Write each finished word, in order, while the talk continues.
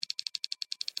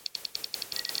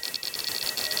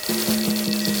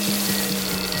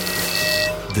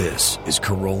This is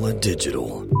Corolla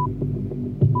Digital.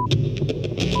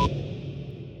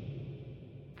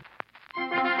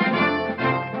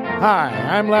 Hi,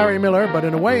 I'm Larry Miller, but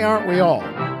in a way, aren't we all?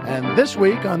 And this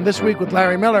week, on This Week with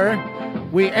Larry Miller,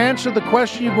 we answer the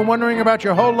question you've been wondering about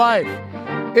your whole life.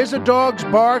 Is a dog's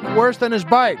bark worse than his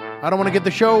bite? I don't want to give the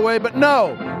show away, but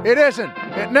no, it isn't.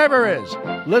 It never is.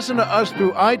 Listen to us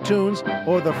through iTunes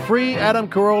or the free Adam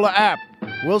Carolla app.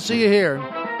 We'll see you here.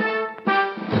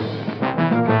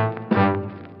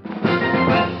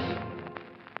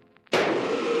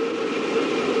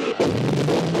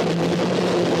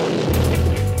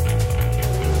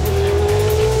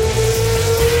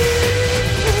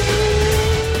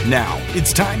 Now,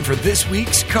 it's time for this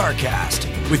week's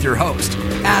CarCast with your host,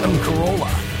 Adam Carolla,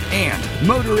 and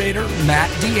moderator Matt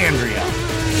D'Andrea.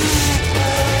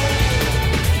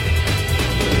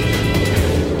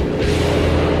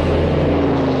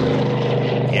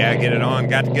 Yeah, get it on.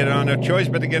 Got to get it on. No choice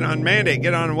but to get on. Mandate.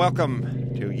 Get on.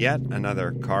 Welcome to yet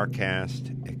another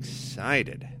CarCast.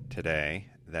 Excited today.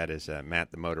 That is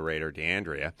Matt, the moderator,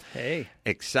 D'Andrea. Hey.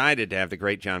 Excited to have the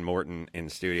great John Morton in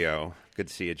studio. Good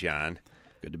to see you, John.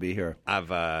 Good to be here.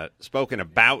 I've spoken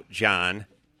about John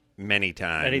many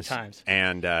times. Many times.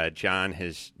 And John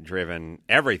has driven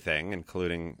everything,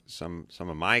 including some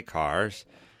of my cars,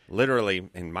 literally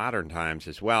in modern times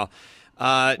as well.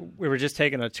 We were just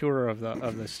taking a tour of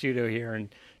the studio here,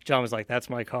 and John was like, "That's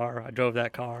my car. I drove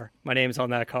that car. My name's on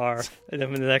that car. And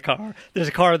I'm in that car. There's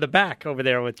a car in the back over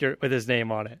there with his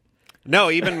name on it."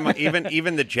 No, even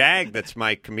the Jag that's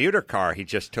my commuter car, he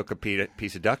just took a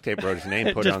piece of duct tape, wrote his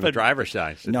name, put it on the driver's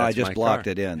side. No, I just blocked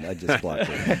it in. I just blocked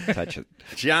it. Touch it.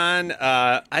 John,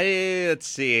 let's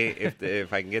see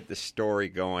if I can get the story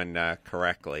going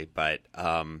correctly. But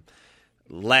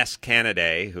Les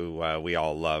Canaday, who we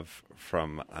all love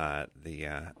from the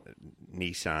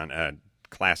Nissan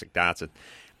Classic Datsun,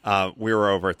 we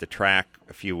were over at the track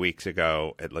a few weeks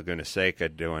ago at Laguna Seca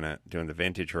doing the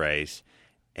vintage race.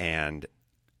 And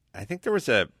I think there was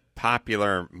a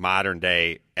popular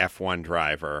modern-day F1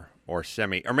 driver or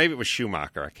maybe it was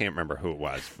Schumacher. I can't remember who it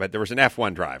was. But there was an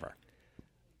F1 driver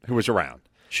who was around.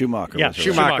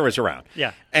 Schumacher was around.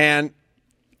 Yeah. And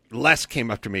Les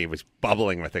came up to me. He was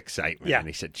bubbling with excitement. Yeah. And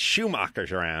he said,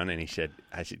 "Schumacher's around." And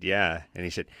I said, "Yeah." And he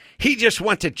said, "He just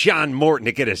went to John Morton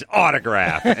to get his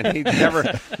autograph." And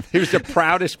he was the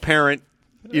proudest parent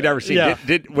you'd ever seen. Yeah.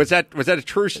 Was that a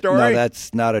true story? No,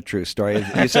 that's not a true story.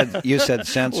 You said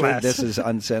censored. Les. This is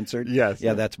uncensored. Yes.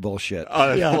 Yeah, that's bullshit.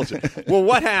 Oh, that's bullshit. Well,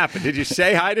 what happened? Did you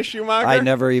say hi to Schumacher? I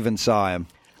never even saw him.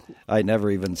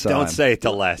 Don't say it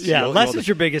to Les. Yeah, Les is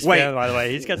your biggest fan, by the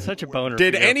way. He's got such a boner.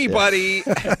 Did for you. anybody?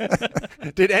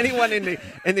 Did anyone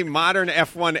in the modern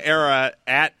F1 era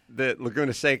at the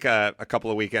Laguna Seca a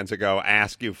couple of weekends ago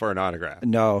ask you for an autograph?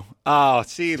 No. Oh,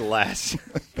 see, Les.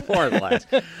 Poor Les.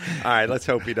 All right, let's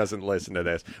hope he doesn't listen to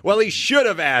this. Well, he should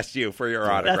have asked you for your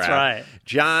autograph. That's right.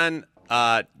 John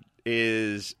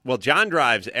John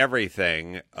drives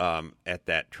everything at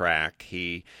that track.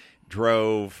 He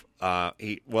drove.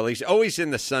 He's always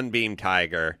in the Sunbeam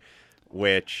Tiger,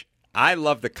 which I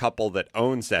love the couple that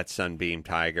owns that Sunbeam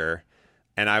Tiger,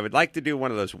 and I would like to do one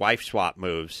of those wife swap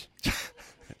moves.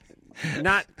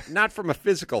 Not from a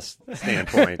physical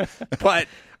standpoint, but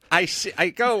I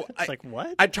go. It's like,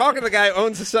 what? I talk to the guy who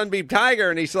owns the Sunbeam Tiger,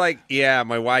 and he's like, "Yeah,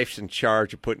 my wife's in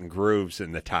charge of putting grooves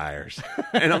in the tires,"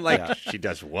 and I'm like, "She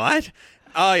does what?"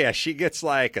 Oh, yeah, she gets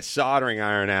like a soldering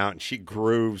iron out, and she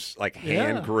grooves,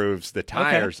 hand grooves the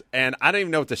tires. Okay. And I don't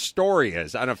even know what the story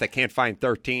is. I don't know if they can't find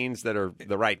 13s that are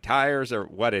the right tires or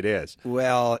what it is.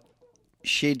 Well,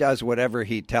 she does whatever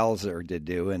he tells her to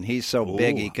do, and he's so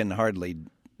big he can hardly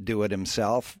do it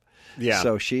himself. Yeah.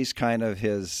 So she's kind of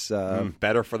his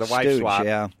better for the wife stooge, swap.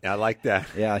 Yeah, I like that.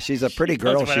 Yeah, she's a pretty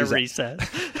girl. That's whatever he says.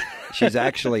 She's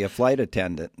actually a flight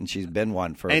attendant, and she's been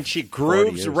one for And she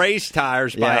grooves race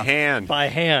tires by hand. By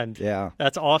hand. Yeah.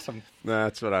 That's awesome.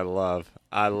 That's what I love.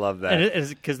 I love that. And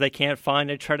is it because they can't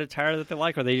find a treaded tire that they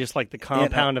like, or they just like the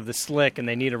compound of the slick and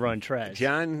they need to run treads?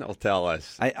 John will tell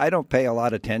us. I don't pay a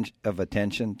lot of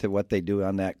attention to what they do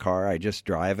on that car. I just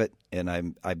drive it, and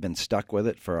I've been stuck with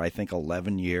it for, I think,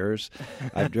 11 years.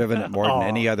 I've driven it more than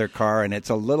any other car, and it's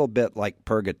a little bit like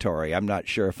purgatory. I'm not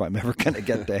sure if I'm ever going to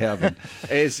get to heaven.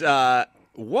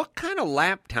 What kind of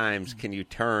lap times can you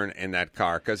turn in that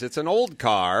car? Because it's an old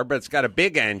car, but it's got a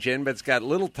big engine, but it's got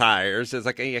little tires. It's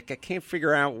like I can't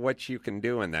figure out what you can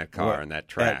do in that car, in that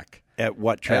track. At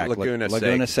what track? At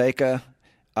Laguna Seca.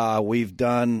 We've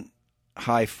done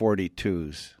high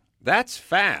 42s. That's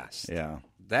fast. Yeah.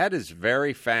 That is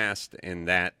very fast in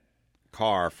that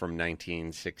car from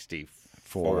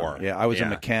 1964. Yeah, I was a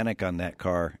mechanic on that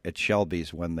car at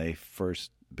Shelby's when they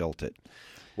first built it.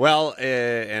 Well,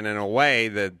 and in a way,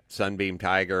 the Sunbeam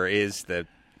Tiger is the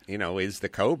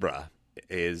Cobra,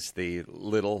 is the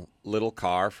little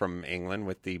car from England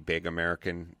with the big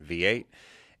American V8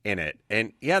 in it.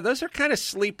 And yeah, those are kind of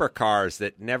sleeper cars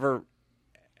that never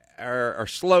are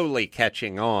slowly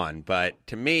catching on. But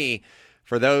to me,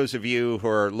 for those of you who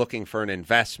are looking for an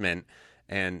investment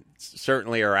and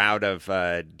certainly are out of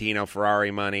Dino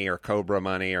Ferrari money or Cobra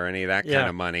money or any of that kind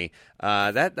of money,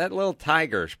 that little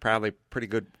Tiger's probably a pretty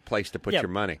good place to put your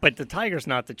money. But the Tiger's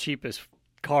not the cheapest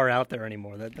car out there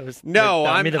anymore. The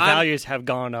values have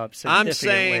gone up significantly. I'm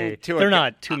saying they're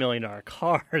not $2 million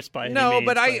cars by any means. No,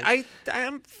 but I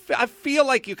feel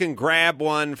like you can grab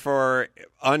one for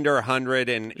under 100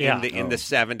 in the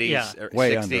 70s, or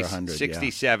way 60s, under 100, 60s,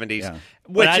 70s. Yeah.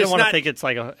 But I don't want to think it's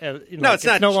like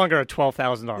it's no longer a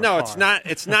 $12,000 car. No, it's not.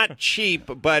 It's not cheap.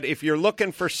 But if you're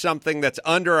looking for something that's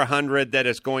under 100 that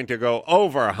is going to go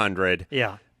over 100,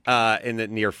 in the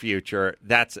near future,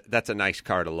 that's a nice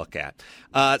car to look at.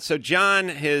 So John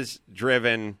has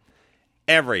driven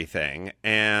everything,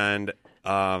 and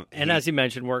as you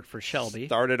mentioned, worked for Shelby.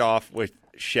 Started off with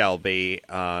Shelby,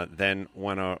 then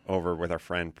went over with our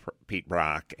friend Pete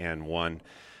Brock and won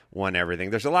everything.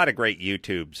 There's a lot of great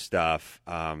YouTube stuff.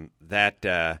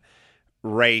 That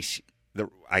race,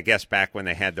 I guess back when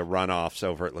they had the runoffs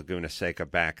over at Laguna Seca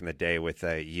back in the day with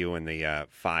you and the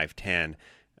 510.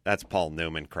 That's Paul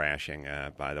Newman crashing,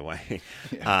 by the way.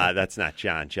 That's not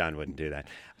John. John wouldn't do that.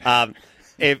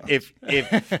 If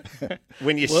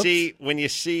when you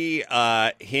see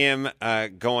him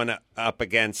going up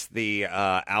against the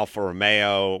Alfa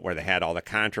Romeo where they had all the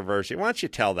controversy, why don't you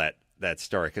tell that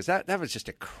story? Because that was just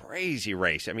a crazy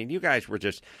race. I mean, you guys were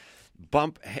just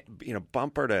bumper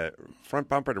to front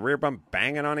bumper to rear bumper,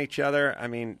 banging on each other. I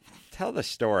mean, tell the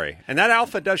story. And that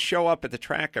Alfa does show up at the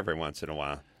track every once in a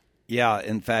while. Yeah,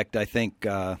 in fact, I think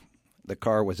the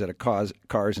car was at a Cars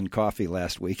and Coffee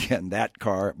last weekend. That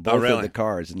car, both of the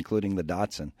cars, including the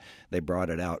Datsun, they brought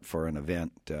it out for an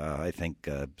event, I think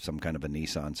some kind of a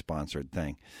Nissan-sponsored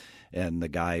thing. And the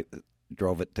guy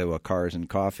drove it to a Cars and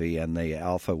Coffee, and the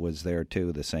Alfa was there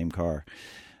too, the same car.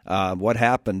 What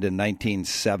happened in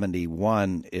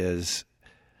 1971 is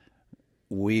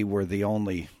we were the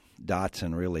only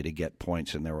Datsun really to get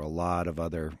points, and there were a lot of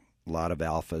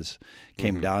Alphas.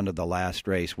 Came down to the last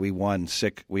race. We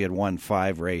had won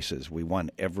 5 races. We won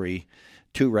every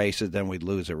 2 races, then we'd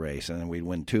lose a race, and then we'd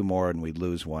win 2 more, and we'd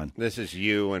lose 1. This is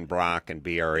you and Brock and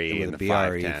BRE and the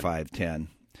BRE 510.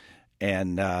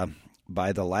 And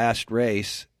by the last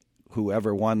race,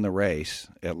 whoever won the race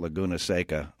at Laguna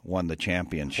Seca won the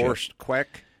championship. Horst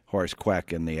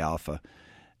Queck in the Alfa.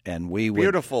 And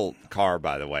beautiful car,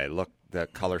 by the way. Look, the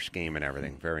color scheme and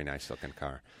everything. Very nice looking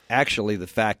car. Actually, the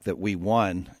fact that we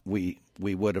won, we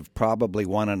would have probably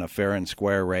won in a fair and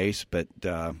square race, but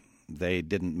they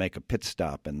didn't make a pit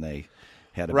stop, and they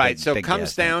had a right. Big, so big it comes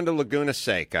gas down tank. to Laguna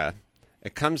Seca.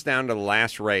 It comes down to the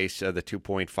last race of the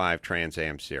 2.5 Trans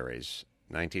Am Series,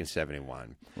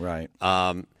 1971. Right.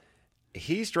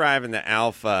 He's driving the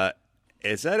Alfa.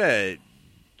 Is that a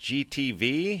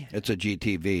GTV? It's a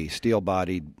GTV,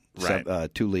 steel-bodied, right.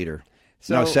 2-liter.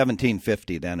 So, no,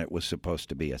 1750. Then it was supposed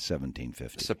to be a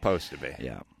 1750. Supposed to be.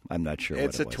 Yeah, I'm not sure.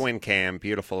 It's what it was. a twin cam,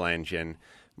 beautiful engine.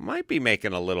 Might be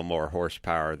making a little more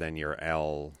horsepower than your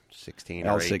L16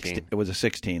 or 18. It was a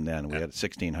 16 then. We had a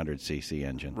 1600 cc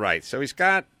engine. Right. So he's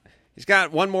got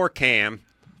one more cam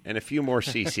and a few more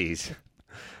cc's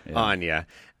on you.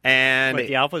 And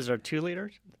the Alphas are 2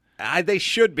 liters. They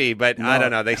should be, but I don't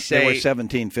know. They say they were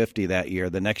 1750 that year.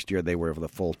 The next year they were the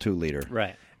full 2-liter.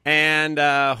 Right. And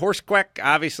Horst Queck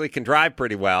obviously can drive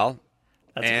pretty well.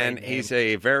 That's and he's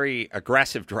a very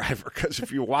aggressive driver because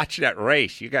if you watch that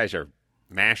race, you guys are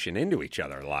mashing into each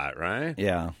other a lot, right?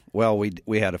 Yeah. Well,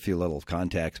 we had a few little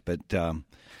contacts, but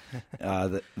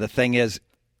the thing is,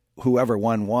 whoever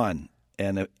won,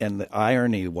 and the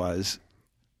irony was.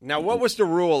 Now, what was the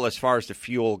rule as far as the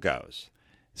fuel goes?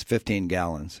 It's 15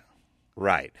 gallons.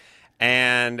 Right.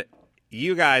 And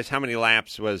you guys, how many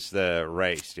laps was the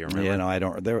race? Do you remember? You know, I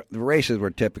don't. The races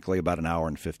were typically about an hour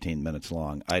and 15 minutes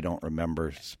long. I don't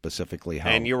remember specifically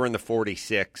how. And you were in the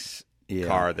 46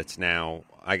 car that's now,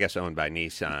 I guess, owned by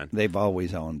Nissan. They've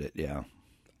always owned it, yeah.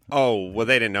 Oh, well,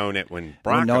 they didn't own it when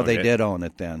Brock No, owned they it. did own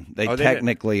it then. They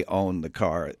technically owned the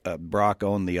car. Brock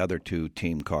owned the other 2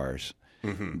 team cars.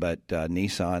 Mm-hmm. But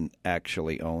Nissan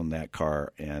actually owned that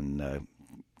car and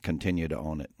continue to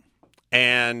own it.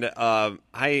 And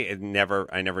I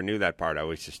never knew that part. I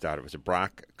always just thought it was a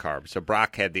Brock car. So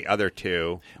Brock had the other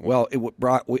two. Well,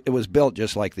 it was built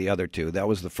just like the other two. That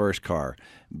was the first car.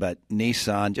 But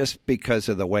Nissan, just because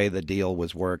of the way the deal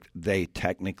was worked, they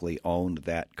technically owned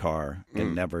that car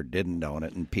and never didn't own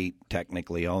it. And Pete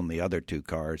technically owned the other two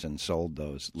cars and sold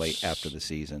those late after the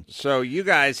season. So you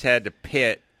guys had to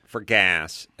pit for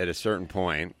gas at a certain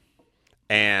point,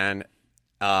 and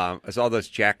as all those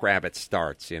jackrabbit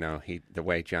starts, the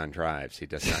way John drives, he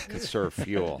does not conserve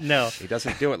fuel. No. He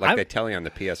doesn't do it like they tell you on the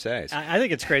PSAs. I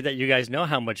think it's great that you guys know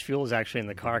how much fuel is actually in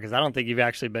the car, because I don't think you've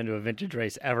actually been to a vintage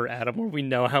race ever, Adam, where we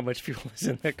know how much fuel is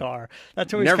in the car.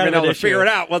 That's always never kind been of able an to figure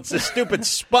issue. it out. Well, it's the stupid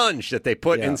sponge that they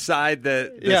put inside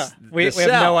the we cell.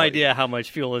 have no idea how much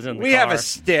fuel is in the car. We have a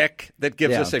stick that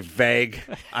gives us a vague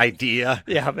idea.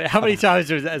 Yeah, but how many times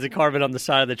has a car been on the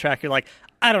side of the track, you're like,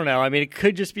 I don't know. I mean, it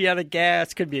could just be out of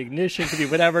gas, could be ignition, could be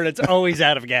whatever, and it's always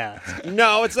out of gas.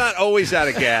 No, it's not always out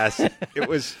of gas. At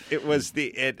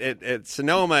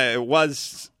Sonoma, it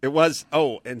was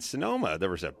in Sonoma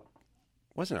there wasn't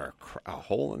there a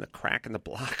hole in the crack in the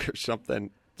block or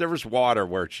something? There was water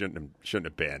where it shouldn't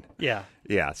have been. Yeah.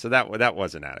 Yeah, so that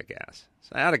wasn't out of gas.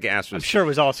 So out of gas was I'm sure it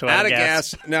was also out of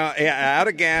gas. No, out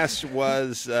of gas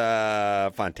was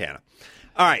Fontana.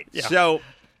 All right, so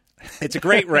it's a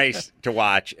great race to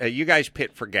watch. You guys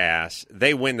pit for gas.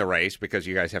 They win the race because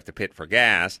you guys have to pit for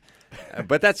gas.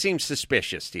 But that seems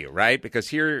suspicious to you, right? Because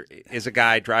here is a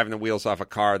guy driving the wheels off a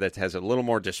car that has a little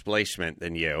more displacement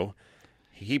than you.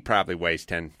 He probably weighs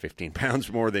 10, 15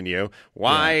 pounds more than you.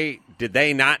 Why did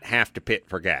they not have to pit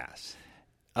for gas?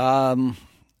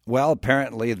 Well,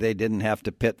 apparently they didn't have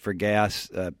to pit for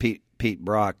gas. Pete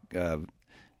Brock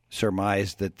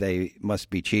surmised that they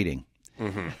must be cheating.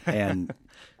 Mm-hmm. And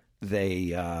they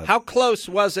how close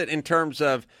was it in terms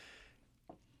of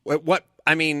what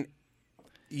I mean,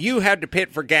 you had to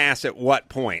pit for gas at what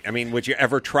point? I mean, would you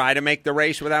ever try to make the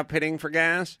race without pitting for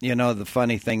gas? The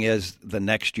funny thing is the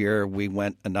next year we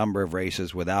went a number of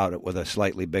races without it, with a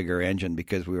slightly bigger engine,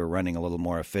 because we were running a little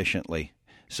more efficiently.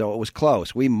 So it was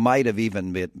close. We might have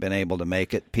even been able to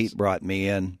make it. Pete brought me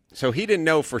in. So he didn't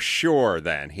know for sure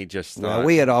then. He just thought. Well,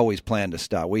 we had always planned to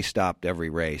stop. We stopped every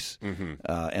race,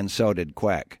 and so did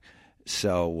Queck.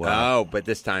 So, but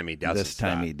this time he doesn't. This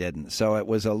time he didn't. So it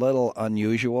was a little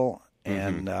unusual,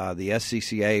 and the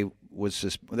SCCA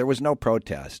there was no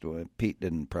protest. Pete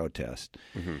didn't protest,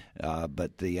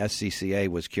 but the SCCA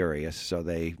was curious, so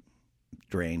they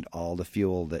drained all the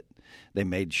fuel. That they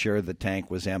made sure the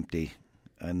tank was empty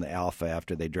in the Alpha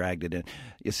after they dragged it in.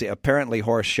 You see, apparently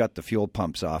Horst shut the fuel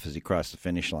pumps off as he crossed the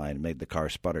finish line and made the car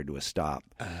sputter to a stop.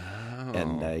 Oh.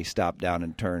 And he stopped down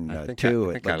in turn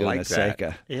 2 at Laguna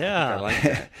Seca. Yeah. I like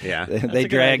that. Yeah. They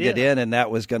dragged it in, and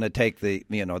that was going to take the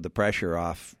pressure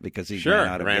off because he ran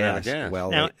out of gas.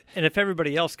 Well, now, and if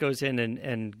everybody else goes in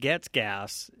and gets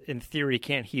gas, in theory,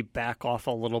 can't he back off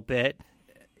a little bit?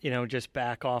 Just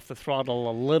back off the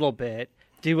throttle a little bit,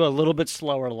 do a little bit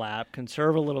slower lap,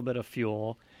 conserve a little bit of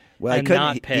fuel, and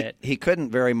not pit. He couldn't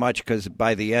very much, because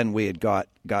by the end we had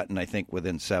gotten, I think,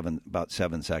 within about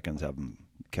 7 seconds of him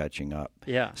catching up.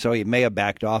 Yeah. So he may have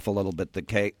backed off a little bit.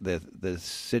 The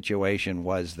situation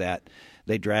was that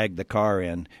they dragged the car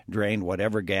in, drained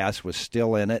whatever gas was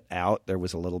still in it out. There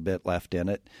was a little bit left in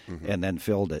it, and then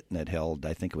filled it, and it held,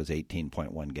 I think it was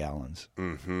 18.1 gallons.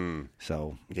 Mm-hmm.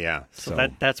 So yeah. So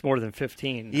that's more than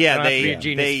 15. Yeah, they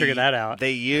figure that out.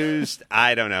 They used,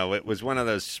 I don't know, it was one of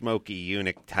those smoky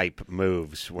eunuch type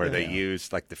moves where they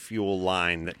used like the fuel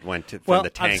line that went from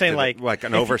the tank, I'm saying to like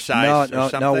an oversized or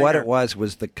something. No, what it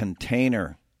was the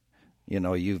container.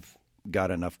 You've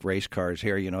got enough race cars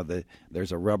here.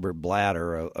 There's a rubber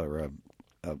bladder or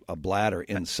a bladder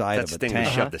inside of a tank. That's the thing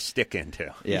you shove the stick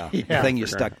into. Yeah, the thing you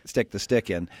stick the stick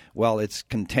in. Well, it's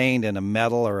contained in a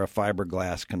metal or a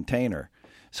fiberglass container.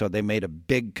 So they made a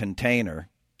big container,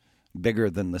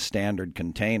 bigger than the standard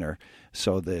container.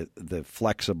 So the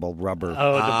flexible rubber. The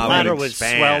bladder would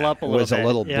swell up a little bit. Was a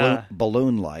little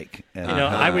balloon-like.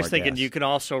 I was thinking you can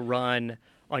also run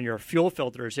on your fuel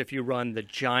filters. If you run the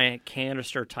giant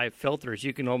canister type filters,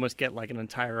 you can almost get like an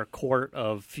entire quart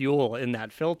of fuel in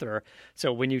that filter.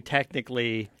 So when you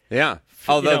technically,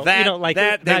 although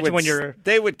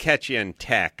they would catch you in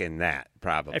tech in that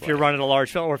probably if you're running a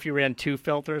large filter, or if you ran two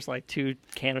filters, like two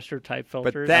canister type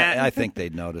filters. But I think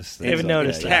they'd notice. They would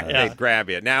notice that. They'd grab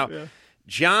you now. Yeah.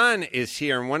 John is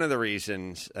here, and one of the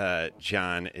reasons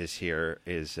John is here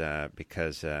is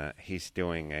because he's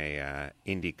doing a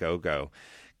Indiegogo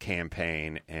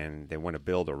campaign, and they want to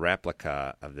build a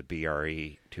replica of the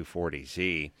BRE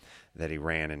 240Z that he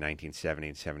ran in 1970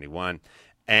 and 71.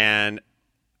 And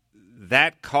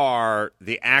that car,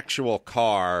 the actual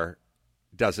car,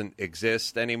 doesn't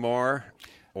exist anymore?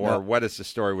 Or what is the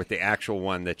story with the actual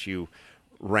one that you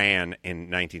ran in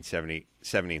 1970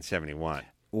 and 71?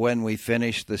 When we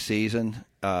finished the season,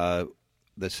 the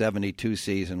 72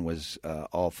 season was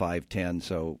all 510,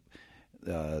 so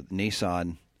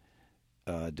Nissan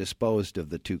disposed of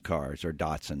the two cars, or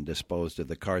Datsun disposed of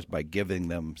the cars by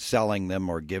selling them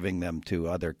or giving them to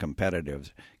other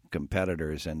competitors.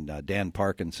 And Dan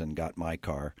Parkinson got my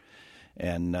car.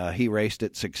 And he raced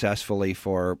it successfully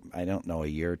for, I don't know, a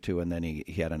year or two, and then he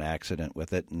had an accident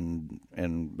with it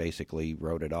and basically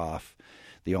wrote it off.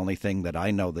 The only thing that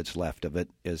I know that's left of it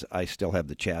is I still have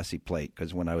the chassis plate,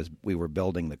 because when we were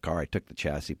building the car, I took the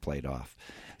chassis plate off.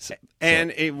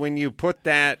 When you put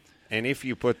that, and if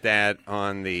you put that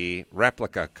on the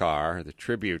replica car, the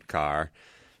tribute car,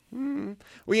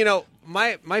 well,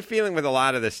 my feeling with a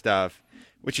lot of this stuff,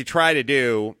 what you try to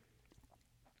do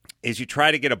is you try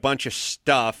to get a bunch of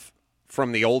stuff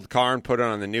from the old car and put it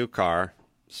on the new car.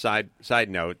 Side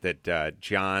note that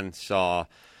John saw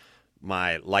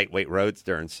my lightweight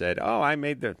Roadster and said, "Oh, I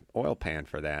made the oil pan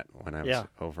for that when I was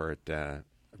over at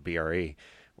BRE,"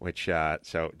 which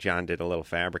so John did a little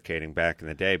fabricating back in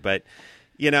the day. But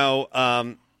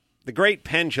the great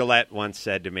Penn Jillette once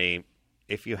said to me,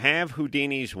 "If you have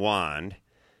Houdini's wand."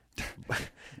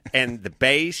 And the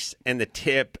base and the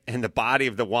tip and the body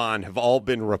of the wand have all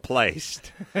been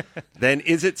replaced, then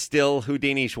is it still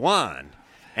Houdini's wand?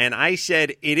 And I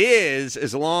said, it is,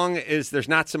 as long as there's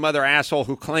not some other asshole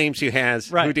who claims he has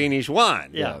Houdini's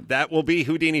wand. Yeah. That will be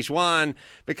Houdini's wand,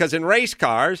 because in race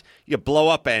cars, you blow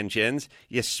up engines,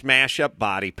 you smash up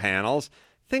body panels.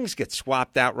 Things get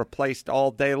swapped out, replaced all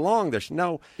day long. There's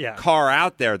no car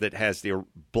out there that has the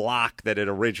block that it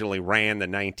originally ran the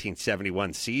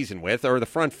 1971 season with, or the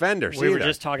front fenders We were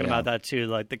just talking about that, too,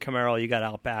 like the Camaro you got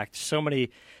out back. So many,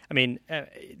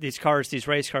 these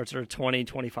race cars that are 20,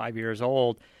 25 years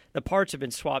old, the parts have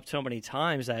been swapped so many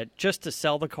times that just to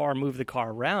sell the car, move the car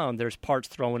around, there's parts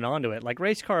thrown onto it. Like,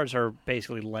 race cars are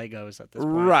basically Legos at this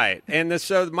point. Right. And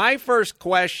so my first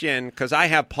question, because I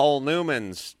have Paul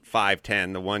Newman's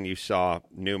 510, the one you saw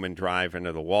Newman drive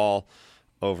into the wall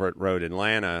over at Road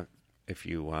Atlanta, if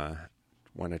you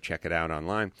want to check it out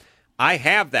online. I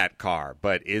have that car,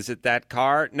 but is it that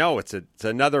car? No, it's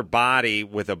another body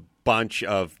with a bunch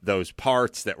of those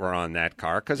parts that were on that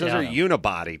car, because those are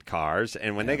unibodied cars,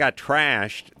 and when they got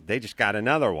trashed, they just got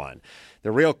another one.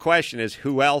 The real question is,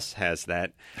 who else has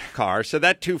that car? So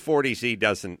that 240Z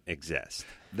doesn't exist.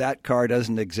 That car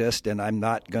doesn't exist, and I'm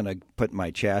not going to put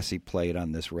my chassis plate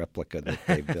on this replica that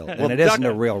they built. And it isn't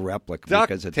a real replica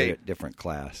because it's a different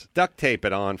class. Duct tape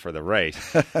it on for the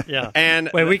race. Yeah. And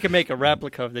we can make a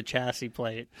replica of the chassis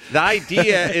plate. The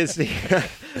idea is the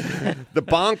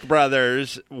Bonk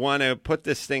brothers want to put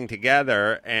this thing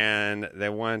together, and they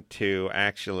want to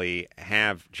actually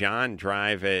have John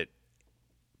drive it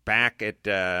back at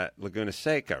Laguna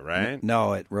Seca, right?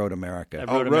 No, at Road America.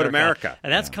 Road America.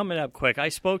 And that's coming up quick. I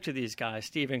spoke to these guys,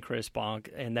 Steve and Chris Bonk,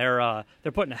 and they're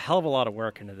putting a hell of a lot of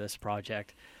work into this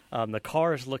project. The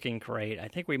car is looking great. I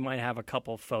think we might have a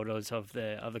couple photos of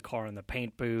the car in the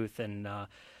paint booth, and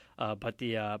but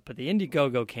the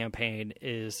Indiegogo campaign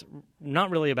is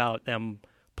not really about them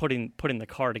putting the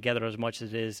car together as much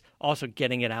as it is also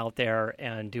getting it out there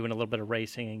and doing a little bit of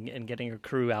racing and getting a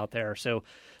crew out there. So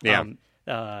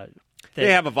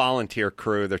they have a volunteer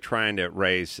crew. They're trying to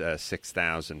raise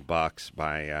 $6,000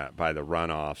 by the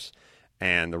runoffs,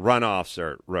 and the runoffs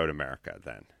are Road America.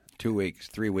 Then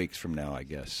 3 weeks from now, I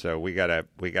guess. So we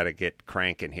gotta get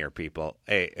cranking here, people.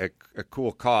 A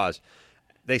cool cause.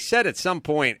 They said at some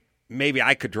point maybe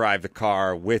I could drive the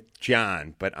car with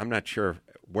John, but I'm not sure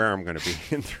where I'm going to be.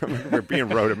 We're being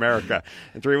Road America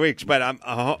in 3 weeks, but I'm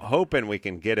hoping we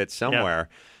can get it somewhere.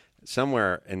 Yeah.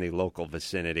 Somewhere in the local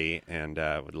vicinity, and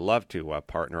would love to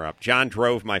partner up. John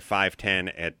drove my 510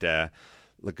 at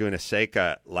Laguna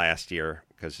Seca last year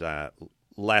because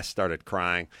Les started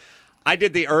crying. I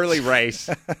did the early race.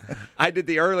 at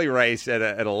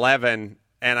 11,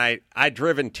 and I'd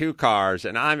driven two cars,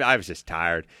 and I was just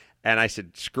tired. And I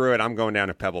said, screw it, I'm going down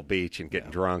to Pebble Beach and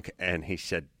getting drunk. And he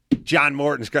said, John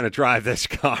Morton's going to drive this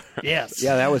car. Yes.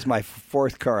 Yeah, that was my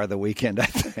fourth car of the weekend, I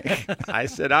think. I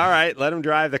said, all right, let him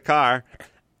drive the car.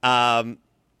 And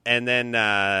then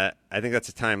I think that's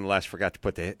the time Les forgot to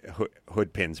put the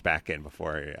hood pins back in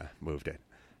before he moved it.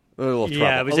 A little trouble.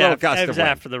 Yeah, it was,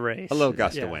 after the race. A little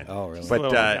gust of wind. Oh, really?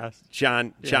 But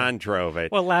John drove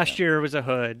it. Well, last year it was a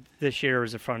hood. This year it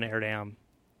was a front air dam.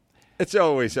 It's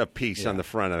always a piece on the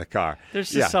front of the car.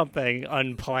 There's just something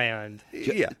unplanned.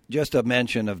 Just a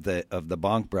mention of the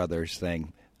Bonk Brothers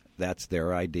thing. that's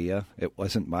their idea. It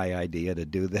wasn't my idea to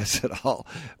do this at all.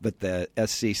 But the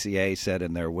SCCA said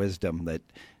in their wisdom that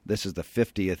this is the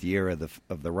 50th year of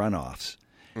the runoffs.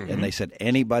 Mm-hmm. And they said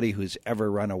anybody who's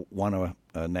ever won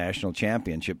a national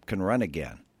championship can run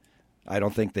again. I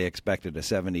don't think they expected a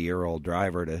 70-year-old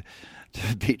driver to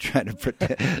be trying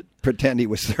to pretend he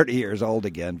was 30 years old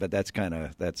again, but that's kind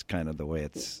of the way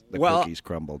cookies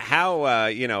crumbled. How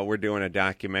we're doing a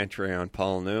documentary on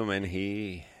Paul Newman.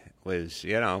 He was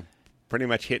pretty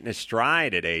much hitting his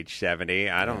stride at age 70.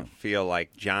 I don't feel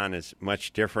like John is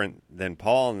much different than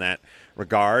Paul in that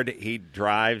regard. He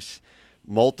drives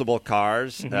multiple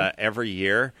cars every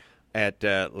year at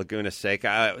Laguna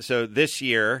Seca. So this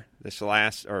a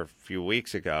few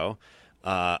weeks ago,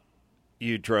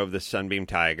 you drove the Sunbeam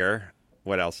Tiger.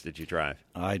 What else did you drive?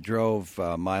 I drove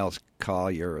Miles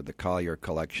Collier, the Collier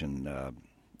Collection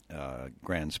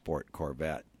Grand Sport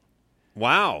Corvette.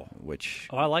 Wow. Which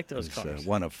I like those cars.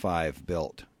 One of 5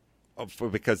 built.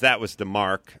 Because that was the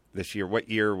mark this year. What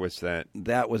year was that?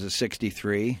 That was a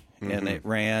 63, and it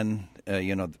ran,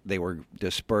 they were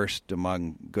dispersed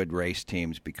among good race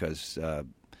teams because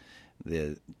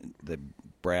the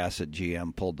brass at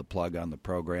GM pulled the plug on the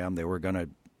program. They were going to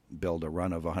build a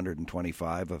run of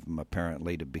 125 of them,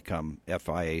 apparently, to become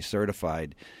FIA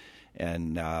certified.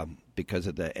 And because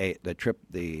of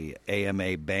the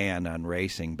AMA ban on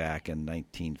racing back in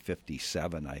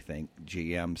 1957, I think,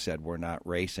 GM said we're not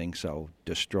racing, so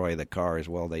destroy the cars.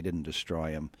 Well, they didn't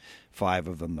destroy them. 5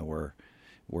 of them that were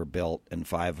built, and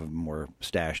 5 of them were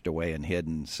stashed away and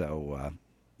hidden, so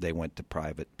they went to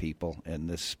private people, and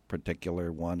this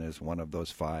particular one is one of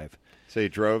those 5. So you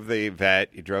drove the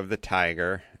Vet, you drove the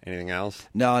Tiger. Anything else?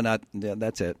 No,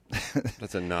 that's it.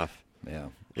 That's enough. Yeah.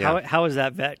 How is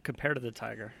that Vet compared to the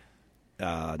Tiger?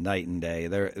 Night and day.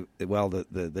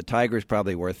 The Tiger's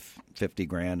probably worth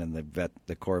 $50,000, and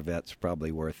the Corvette's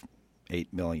probably worth $8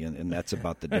 million, and that's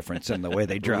about the difference in the way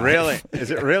they drive. Really?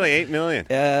 Is it really $8 million?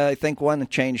 I think one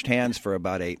changed hands for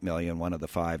about $8 million. One of the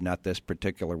 5, not this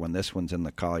particular one. This one's in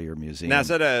the Collier Museum. Now, is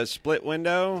it a split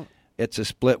window? It's a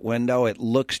split window. It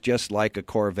looks just like a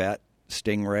Corvette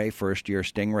Stingray, first-year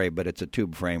Stingray, but it's a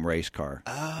tube frame race car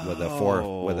with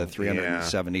a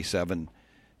 377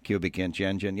 cubic inch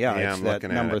engine. Yeah, it's that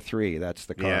number 3. That's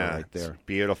the car right there. It's a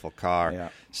beautiful car. Yeah.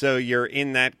 So you're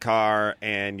in that car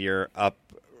and you're up.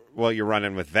 Well, you're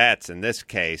running with Vets in this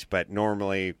case, but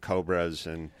normally Cobras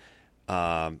and you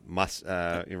run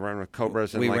with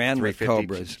Cobras. And we like ran with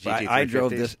Cobras. I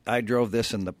drove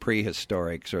this in the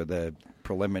prehistorics or the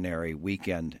preliminary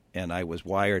weekend, and I was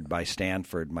wired by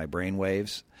Stanford, my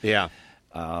brainwaves. Yeah.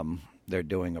 They're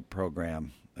doing a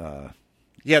program.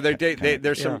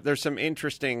 There's some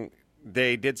interesting.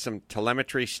 They did some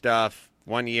telemetry stuff.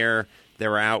 One year they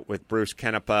were out with Bruce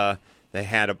Kenepa. They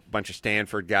had a bunch of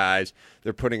Stanford guys.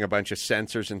 They're putting a bunch of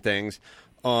sensors and things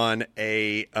on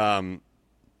a. I'm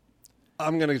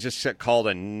going to just call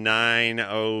it a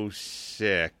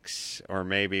 906 or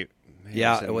maybe.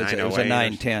 It was a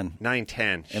 910.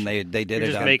 910. And they did You're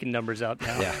it. Just making numbers out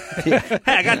now. Yeah. Hey,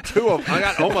 I got 2 of them. I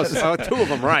got almost 2 of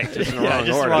them right, just in the wrong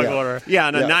order. Wrong order. Yeah,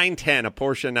 and a 910, a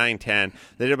Porsche 910.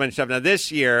 They did a bunch of stuff. Now this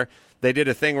year they did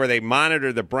a thing where they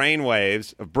monitored the brain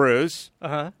waves of Bruce.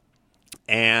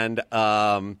 And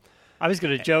I was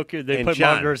going to joke they put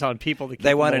monitors on people to keep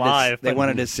them alive. They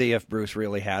wanted to see if Bruce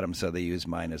really had them, so they used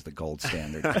mine as the gold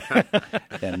standard.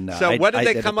 And so what did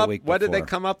they come up? What did they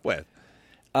come up with?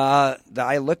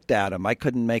 I looked at them. I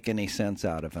couldn't make any sense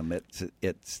out of them.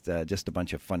 It's just a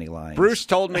bunch of funny lines. Bruce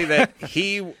told me that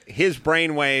his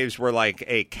brain waves were like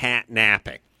a cat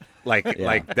napping. Like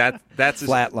that's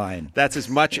flatline. That's as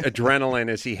much adrenaline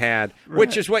as he had,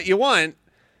 which is what you want.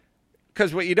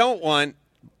 Because what you don't want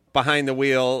behind the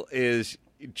wheel is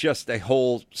just a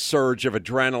whole surge of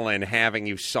adrenaline having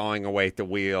you sawing away at the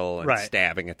wheel and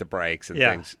stabbing at the brakes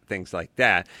and things like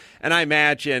that. And I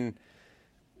imagine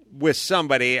with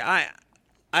somebody,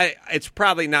 it's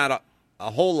probably not a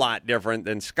whole lot different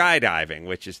than skydiving,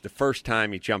 which is the first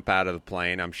time you jump out of the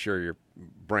plane. I'm sure your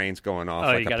brain's going off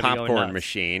like a popcorn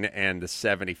machine, and the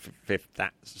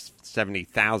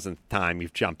 70,000th time you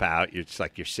jump out, you're just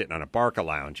like you're sitting on a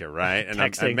Barca-lounger, right? And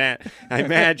I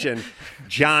imagine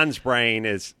John's brain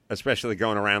is, especially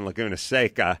going around Laguna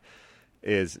Seca,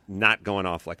 is not going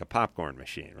off like a popcorn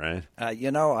machine, right?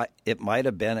 It might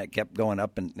have been. It kept going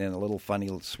up in a little funny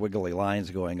swiggly lines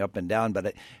going up and down.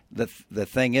 But the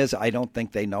thing is, I don't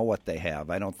think they know what they have.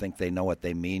 I don't think they know what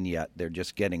they mean yet. They're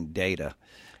just getting data.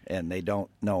 And they don't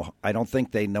know. I don't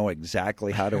think they know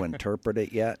exactly how to interpret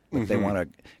it yet. But they want to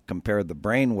compare the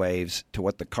brain waves to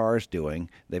what the car's doing.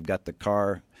 They've got the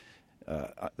car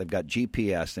they've got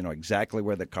GPS. They know exactly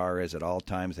where the car is at all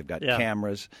times. They've got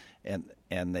cameras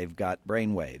and they've got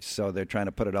brain waves. So they're trying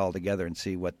to put it all together and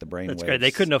see what the brain waves. That's great.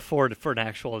 They couldn't afford for an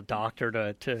actual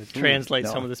doctor to translate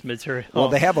some of this material. Well,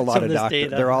 they have a lot of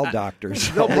doctors. They're all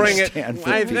doctors. They'll bring it.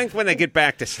 I think when they get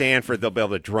back to Stanford, they'll be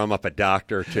able to drum up a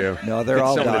doctor or two. No, they're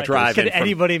all doctors. Can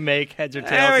anybody make heads or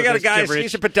tails? Hey, we got a of this guy. gibberish?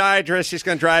 He's a podiatrist. He's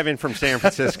going to drive in from San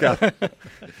Francisco.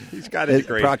 He's got his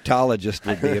degree. Proctologist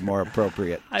would be more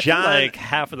appropriate. I feel like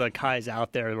half of the guys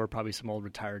out there were probably some old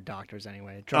retired doctors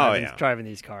anyway, driving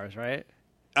these cars, right?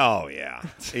 Oh, yeah.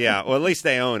 Yeah, well, at least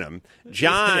they own them.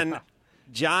 John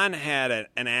had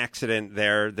an accident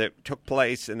there that took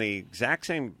place in the exact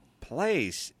same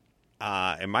place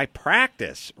in my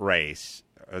practice race,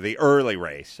 or the early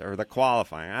race, or the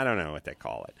qualifying. I don't know what they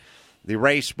call it. The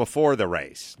race before the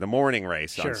race, the morning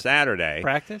race on Saturday.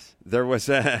 Practice? There was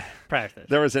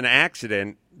an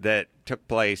accident that took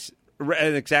place in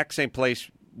the exact same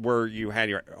place where you had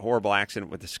your horrible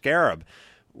accident with the Scarab,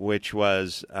 which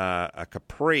was a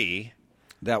Capri.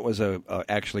 That was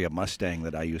actually a Mustang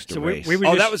that I used to race.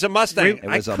 That was a Mustang. It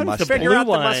was I a couldn't Mustang. figure out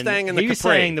the Mustang and the Capri. He was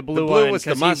saying the blue one was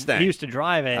the Mustang. He used to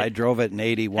drive it. I drove it in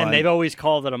 81. And they've always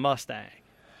called it a Mustang.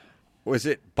 Was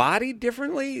it bodied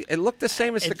differently? It looked the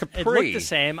same as the Capri. It looked the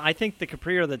same. I think the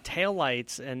Capri are the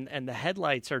taillights and the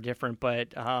headlights are different,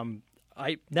 but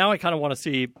I kind of want to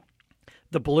see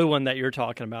the blue one that you're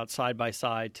talking about side by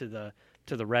side to the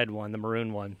red one, the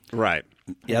maroon one. Right.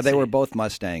 Yeah, they were both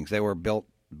Mustangs. They were built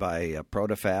by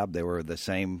Protofab. They were the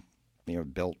same,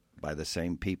 built by the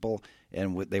same people,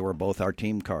 and they were both our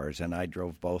team cars. And I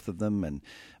drove both of them, and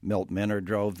Milt Minner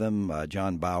drove them.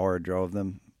 John Bauer drove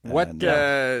them. Well,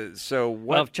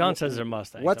 if John says they're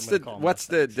Mustangs, what's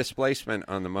the displacement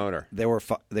on the motor? They were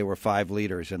 5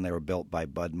 liters, and they were built by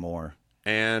Bud Moore.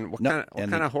 And what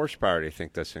kind of horsepower do you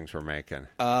think those things were making?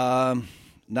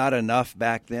 Not enough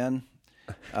back then.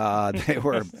 They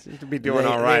were seem to be doing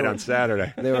all right on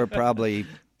Saturday. They were probably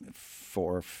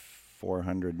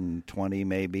 420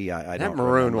 maybe. I don't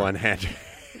maroon remember. One had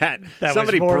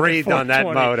somebody breathed on that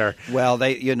motor. Well,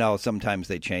 sometimes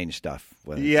they change stuff.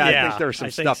 I think there was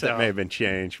some stuff that may have been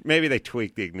changed. Maybe they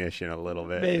tweaked the ignition a little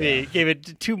bit. Maybe gave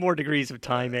it 2 more degrees of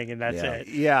timing, and that's it.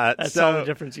 Yeah, that's all the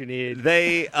difference you need.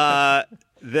 They so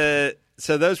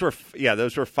those were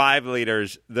 5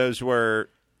 liters. Those were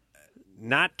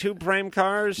not two-frame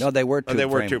cars? No, they were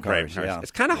two-frame cars. cars. Yeah.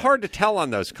 It's kind of hard to tell on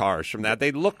those cars from that.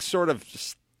 They look sort of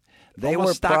They were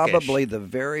almost stockish. Probably the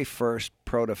very first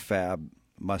Protofab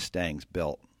Mustangs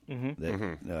built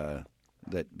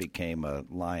that became a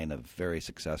line of very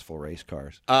successful race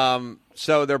cars.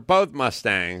 So they're both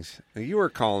Mustangs. You were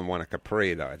calling one a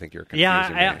Capri, though. I think you're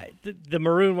confusing me. The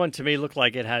maroon one to me looked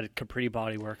like it had Capri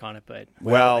bodywork on it, but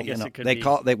well, I guess it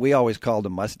could we always called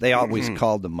them They always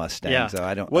called them Mustangs. Yeah. So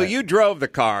I don't. Well, you drove the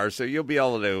car, so you'll be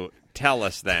able to tell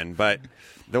us then. But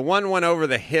the one went over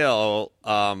the hill.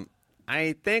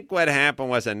 I think what happened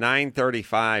was a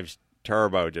 935's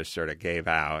turbo just sort of gave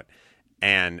out,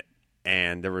 and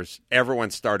everyone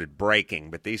started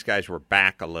braking, but these guys were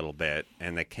back a little bit,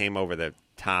 and they came over the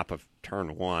top of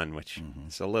turn 1, which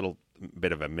is a little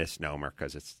bit of a misnomer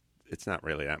because it's not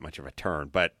really that much of a turn,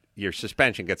 but your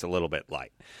suspension gets a little bit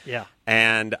light. Yeah.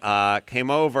 And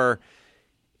came over.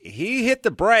 He hit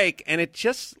the brake, and it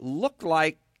just looked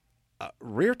like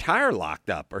rear tire locked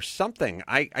up or something.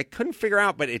 I couldn't figure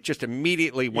out, but it just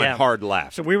immediately went hard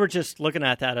left. So we were just looking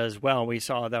at that as well. We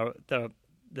saw the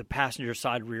passenger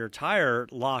side rear tire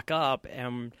lock up,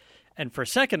 and for a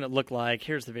second it looked like,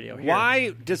 here's the video here.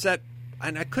 Why does that,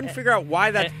 and I couldn't figure out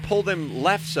why that pulled him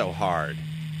left so hard.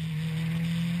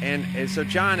 And so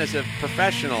John, as a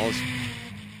professional, has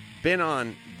been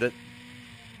on the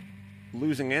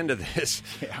losing end of this.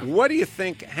 Yeah. What do you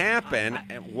think happened,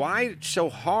 and why so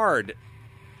hard?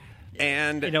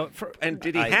 And and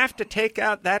did he have to take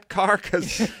out that car?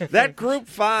 Because that Group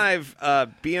 5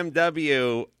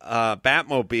 BMW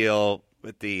Batmobile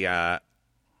with the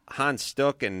Hans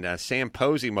Stuck and Sam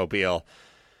Posey mobile,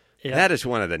 that is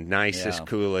one of the nicest,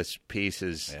 coolest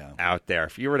pieces out there.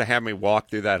 If you were to have me walk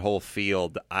through that whole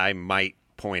field, I might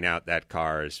point out that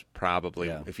car is probably,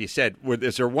 if you said,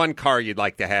 is there one car you'd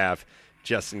like to have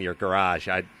just in your garage,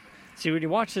 I'd... See, when you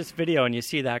watch this video and you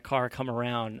see that car come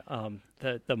around,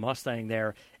 the Mustang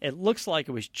there, it looks like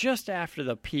it was just after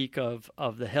the peak of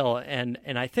the hill, and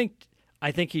I think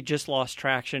he just lost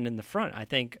traction in the front. I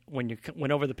think when you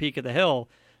went over the peak of the hill,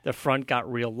 the front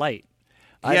got real light.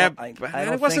 But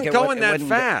it wasn't going that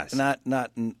fast. Not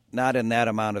in that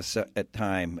amount of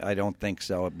time. I don't think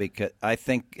so, because I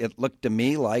think it looked to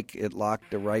me like it locked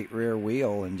the right rear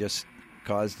wheel and just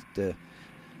caused it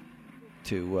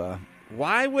to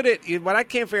Why would it? What I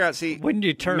can't figure out. See, wouldn't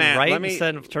you turn Matt, right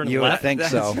instead of turning You left? would think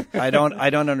so. I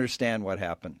don't understand what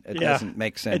happened. It doesn't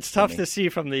make sense. It's tough me. to see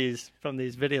from these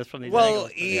videos from these Well,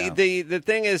 angles. the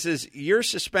thing is your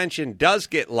suspension does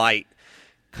get light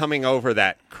coming over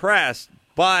that crest,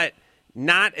 but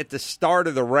not at the start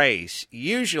of the race.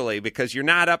 Usually, because you're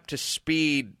not up to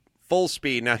speed, full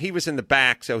speed. Now he was in the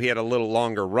back, so he had a little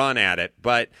longer run at it,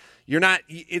 but you're not.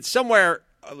 It's somewhere.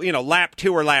 Lap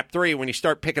 2 or lap 3, when you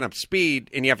start picking up speed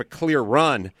and you have a clear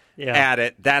run at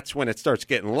it, that's when it starts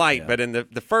getting light. Yeah. But in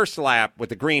the first lap with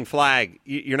the green flag,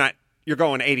 you're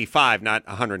going 85, not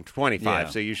 125. Yeah.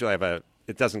 So you usually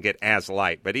it doesn't get as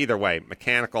light. But either way,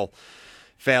 mechanical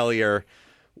failure,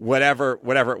 whatever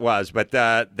it was. But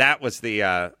that was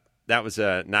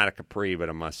not a Capri, but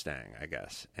a Mustang, I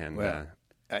guess. And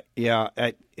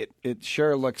it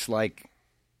sure looks like,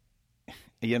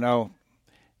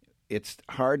 it's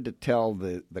hard to tell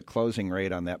the closing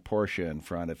rate on that Porsche in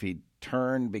front. If he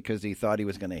turned because he thought he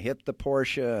was going to hit the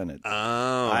Porsche, and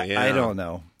I don't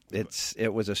know.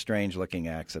 It was a strange looking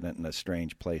accident and a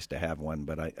strange place to have one,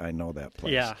 but I know that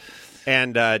place. Yeah,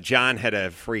 and John had a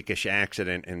freakish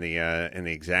accident in the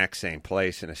exact same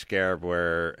place in a Scarab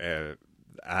where.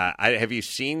 Have you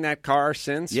seen that car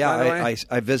since? Yeah,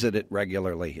 I visit it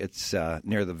regularly. It's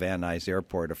near the Van Nuys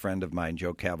Airport. A friend of mine,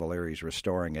 Joe Cavalieri, is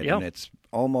restoring it, and it's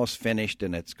almost finished,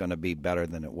 and it's going to be better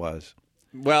than it was.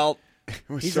 Well,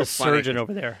 he's a surgeon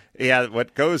over there. Yeah,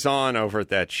 what goes on over at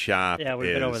that shop? Yeah,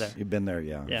 we've been over there. You've been there,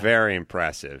 yeah. Very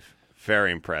impressive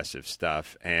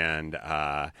stuff. And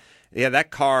that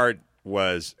car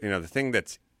was, the thing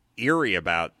that's eerie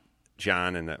about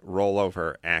John and the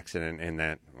rollover accident in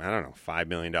that, $5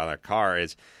 million car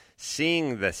is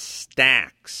seeing the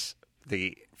stacks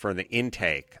for the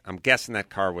intake. I'm guessing that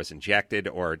car was injected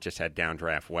or just had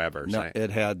downdraft Webers. No,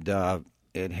 it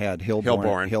had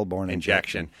Hillborn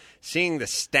injection. Seeing the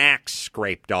stacks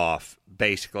scraped off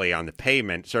basically on the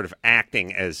pavement, sort of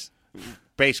acting as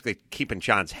basically keeping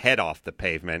John's head off the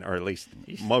pavement, or at least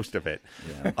most of it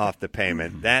off the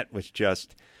pavement. That was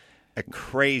just a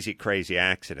crazy, crazy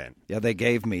accident. Yeah, they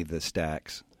gave me the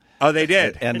stacks. Oh, they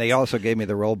did? And they also gave me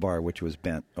the roll bar, which was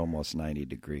bent almost 90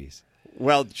 degrees.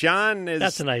 Well, John is...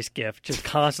 That's a nice gift. Just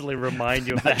constantly remind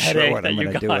you of the Not headache sure what that I'm you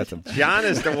going to got. do with them. John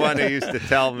is the one who used to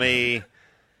tell me...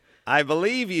 I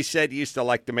believe you said you used to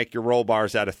like to make your roll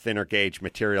bars out of thinner gauge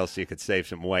material so you could save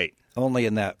some weight. Only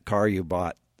in that car you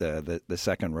bought, the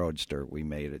second Roadster, we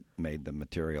made the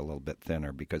material a little bit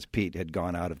thinner because Pete had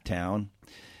gone out of town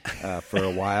for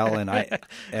a while,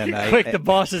 the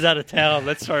boss is out of town.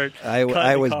 Let's start.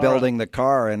 I was building the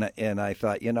car, and I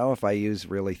thought, if I use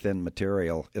really thin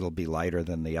material, it'll be lighter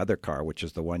than the other car, which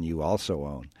is the one you also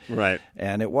own. Right.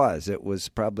 And it was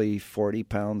probably 40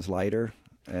 pounds lighter.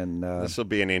 And this will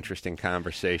be an interesting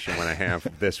conversation when I have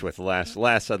this with Les.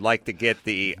 Les, I'd like to get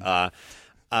the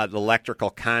electrical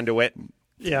conduit.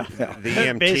 Yeah. The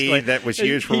EMT that was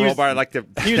used for roll bar. I'd like to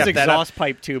use exhaust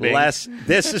pipe tubing. Les,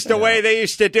 this is the way they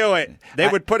used to do it. They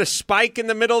would put a spike in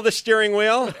the middle of the steering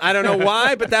wheel. I don't know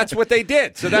why, but that's what they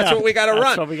did. So that's what we got to run.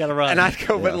 That's what we got to run. And I'd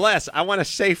go, but Les, I want a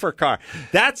safer car.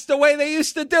 That's the way they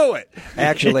used to do it.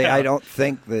 Actually, I don't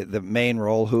think the main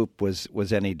roll hoop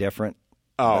was any different.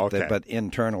 Oh, but okay. But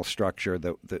internal structure,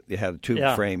 it had a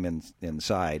tube frame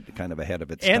inside, kind of ahead of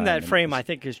its time. And that frame, I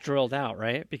think, is drilled out,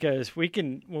 right? Because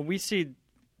when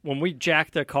we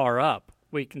jack the car up,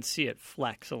 we can see it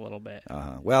flex a little bit.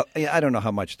 Well, I don't know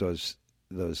how much those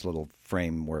little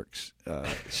frameworks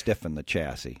stiffen the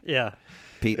chassis. Yeah.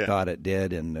 Pete thought it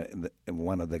did, and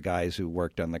one of the guys who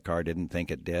worked on the car didn't think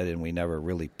it did, and we never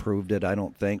really proved it, I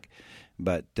don't think.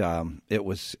 But it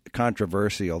was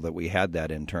controversial that we had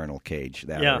that internal cage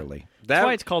that early. That's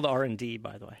why it's called R&D,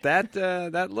 by the way.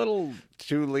 That little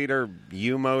 2-liter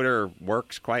U motor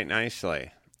works quite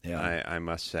nicely. Yeah, I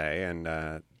must say,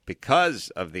 and because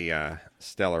of the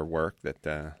stellar work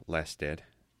that Les did,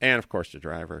 and of course the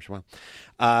driver as well,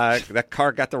 that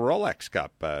car got the Rolex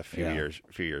Cup a few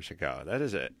years ago. That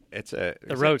is the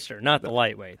Roadster, not the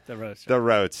lightweight. The Roadster. The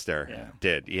Roadster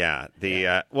did,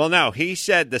 no, he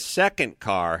said the second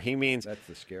car. He means that's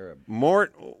the Scarab.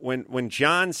 When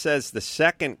John says the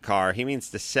second car, he means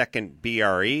the second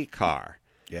BRE car.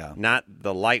 Yeah. Not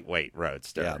the lightweight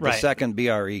Roadster. Yeah, the second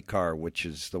BRE car, which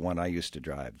is the one I used to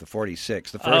drive, the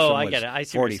 46. The first one was I get it. I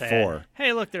see 44.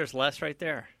 Hey, look, there's Les right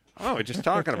there. Oh, we're just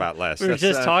talking about Les. We were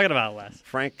just talking about Les.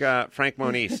 Frank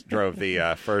Moniz drove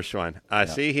the first one.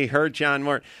 See, he heard John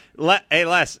Morton. Hey,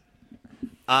 Les.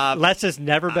 Les has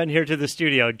never been here to the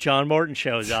studio. John Morton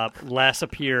shows up. Les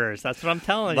appears. That's what I'm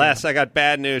telling you. Les, I got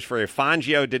bad news for you.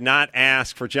 Fangio did not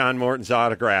ask for John Morton's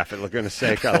autograph at Laguna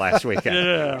Seca last weekend.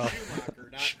 No.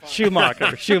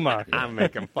 Schumacher. I'm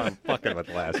making fun fucking with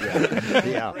Les.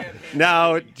 Yeah.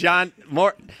 No, John.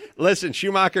 Listen,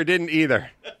 Schumacher didn't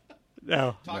either.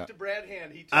 No. Talk to Brad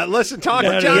Hand. Listen, talk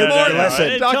to John Morton.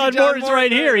 Listen, John Morton's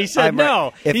right here. He said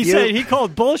no. He said he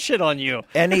called bullshit on you.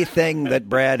 Anything that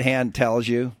Brad Hand tells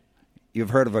you,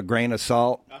 you've heard of a grain of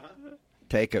salt.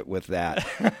 Take it with that.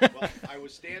 Well, I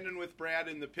was standing with Brad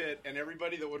in the pit, and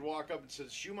everybody that would walk up and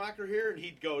says, Schumacher here? And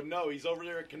he'd go, no, he's over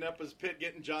there at Canepa's pit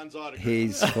getting John's autograph.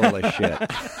 He's full of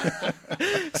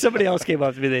shit. Somebody else came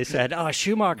up to me. They said,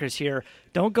 Schumacher's here.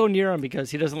 Don't go near him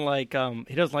because he doesn't like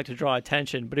to draw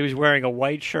attention. But he was wearing a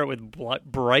white shirt with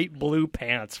bright blue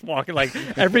pants, walking like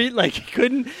you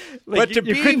couldn't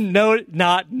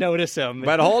not notice him.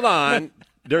 But hold on.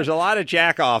 There's a lot of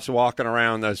jack-offs walking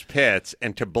around those pits,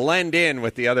 and to blend in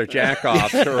with the other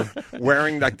jack-offs who are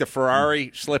wearing like the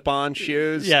Ferrari slip-on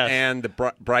shoes and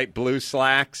the bright blue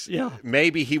slacks,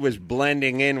 maybe he was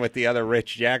blending in with the other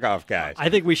rich jack-off guys. I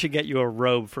think we should get you a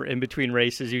robe for in-between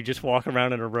races. You just walk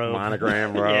around in a robe.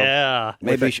 Monogram robe. Yeah.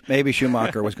 Maybe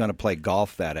Schumacher was going to play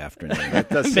golf that afternoon.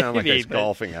 That does sound like his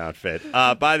golfing outfit.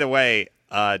 By the way,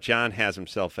 John has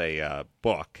himself a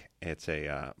book. It's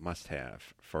a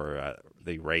must-have for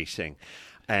the racing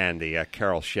and the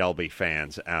Carroll Shelby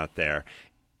fans out there.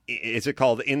 Is it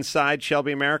called Inside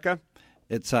Shelby America?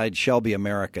 Inside Shelby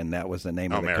American, that was the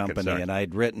name of the American, company. sorry. And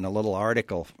I'd written a little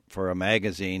article for a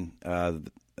magazine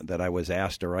that I was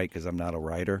asked to write because I'm not a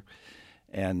writer.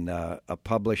 And a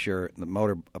publisher at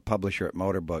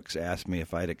Motor Books asked me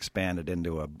if I'd expand it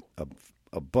into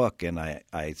a book, and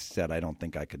I said I don't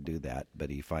think I could do that.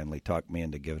 But he finally talked me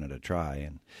into giving it a try,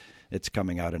 and it's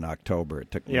coming out in October.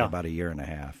 It took me about a year and a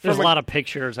half. There's a lot of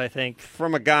pictures, I think.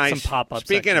 From a guy. Some pop-up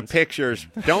Speaking sections. of pictures,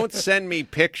 don't send me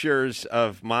pictures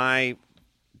of my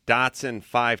Datsun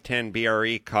 510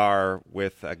 BRE car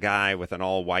with a guy with an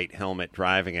all-white helmet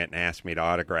driving it and ask me to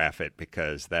autograph it,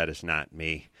 because that is not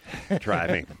me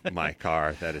driving my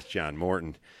car. That is John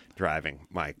Morton driving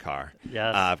my car.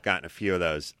 Yes. I've gotten a few of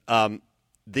those.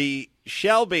 The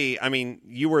Shelby, I mean,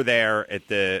 you were there at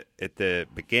the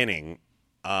beginning.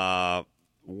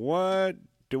 What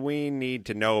do we need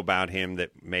to know about him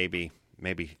that maybe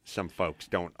some folks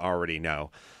don't already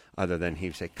know, other than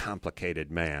he's a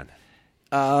complicated man?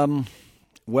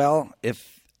 Well,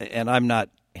 and I'm not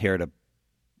here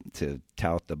to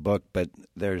tout the book, but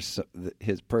there's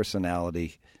his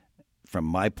personality, from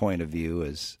my point of view,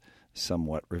 is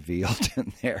somewhat revealed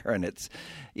in there, and it's,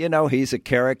 he's a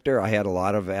character. I had a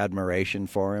lot of admiration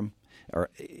for him, or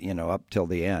up till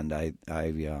the end.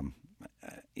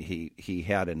 He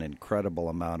had an incredible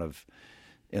amount of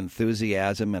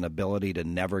enthusiasm and ability to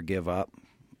never give up,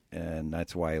 and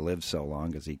that's why he lived so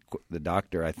long. Because the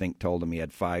doctor, I think, told him he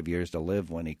had 5 years to live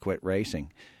when he quit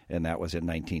racing, and that was in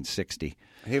 1960.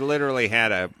 He literally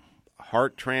had a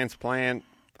heart transplant.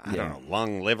 I don't know,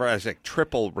 lung, liver. I was like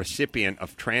triple recipient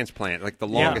of transplant, like the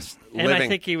longest living. And I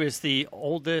think he was the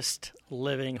oldest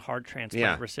living heart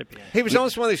transplant recipient. He was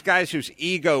almost one of these guys whose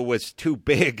ego was too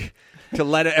big to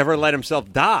ever let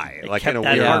himself die, like in a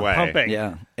weird way. Pumping.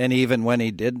 Yeah, and even when he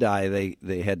did die,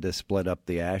 they had to split up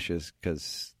the ashes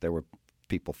because there were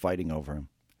people fighting over him.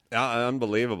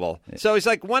 Unbelievable. So he's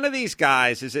like one of these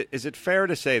guys. Is it fair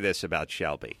to say this about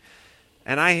Shelby?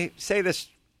 And I say this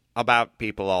about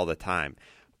people all the time.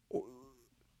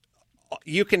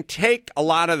 You can take a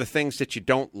lot of the things that you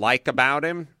don't like about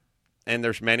him, and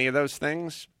there's many of those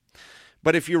things.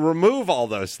 But if you remove all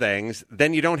those things,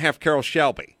 then you don't have Carroll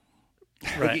Shelby.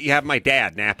 Right. You have my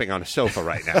dad napping on a sofa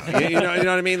right now. you know what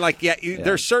I mean? Like,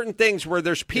 there's certain things where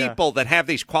there's people that have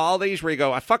these qualities where you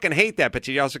go, I fucking hate that. But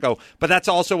you also go, but that's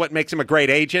also what makes him a great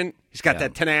agent. He's got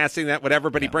that tenacity, that whatever,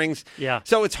 but he brings. Yeah.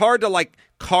 So it's hard to, like,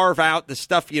 carve out the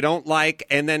stuff you don't like.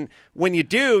 And then when you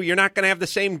do, you're not going to have the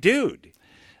same dude.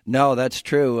 No, that's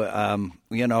true.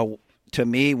 To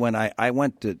me, when I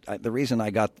went to the reason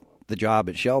I got the job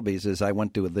at Shelby's is I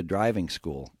went to the driving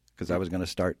school because I was going to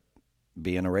start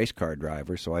being a race car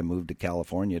driver. So I moved to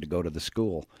California to go to the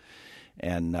school,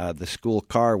 and the school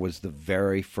car was the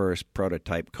very first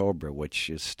prototype Cobra, which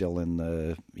is still in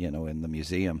the in the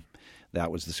museum.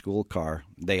 That was the school car.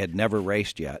 They had never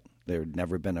raced yet. There had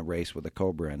never been a race with a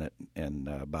Cobra in it, and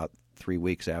about 3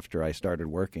 weeks after I started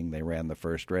working, they ran the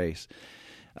first race.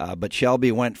 But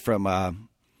Shelby went from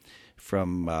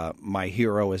my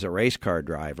hero as a race car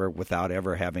driver without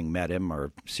ever having met him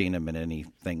or seen him in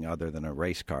anything other than a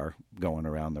race car going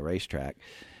around the racetrack.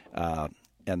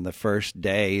 And the first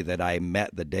day that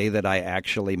the day that I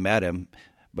actually met him,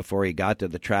 before he got to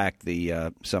the track,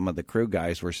 some of the crew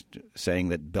guys were saying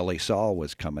that Billy Saul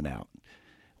was coming out.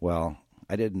 Well,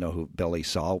 I didn't know who Billy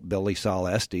Saul. Billy Saul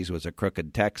Estes was a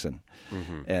crooked Texan,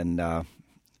 and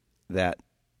that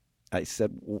I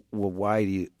said, well, why do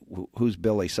you, who's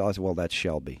Billy Saw? I said, well, that's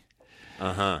Shelby.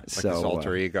 Like his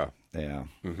alter ego. Yeah.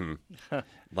 Mm-hmm.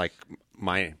 Like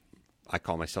I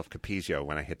call myself Capizio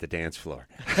when I hit the dance floor.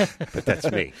 But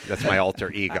that's me. That's my alter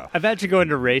ego. I've had to go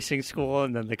into racing school,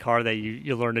 and then the car that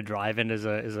you learn to drive in is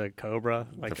a Cobra.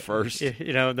 Like the first?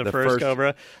 The first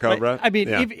Cobra. Cobra? Like, I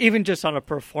mean, even just on a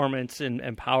performance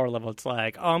and power level, it's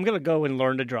like, oh, I'm going to go and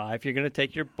learn to drive. You're going to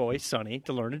take your boy, Sonny,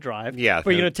 to learn to drive. Yeah. But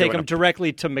you're going to take him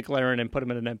directly to McLaren and put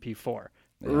him in an MP4.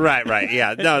 Right.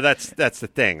 Yeah. No, that's the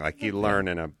thing. Like, you learn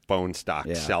in a bone stock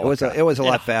cell. It was a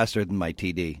lot faster than my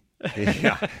TD.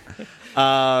 Yeah.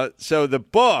 So the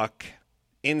book,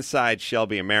 Inside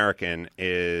Shelby American,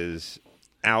 is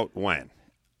out when?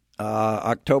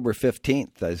 October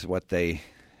 15th is what the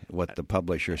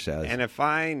publisher says. And if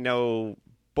I know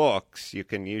books, you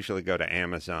can usually go to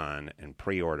Amazon and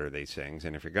pre-order these things.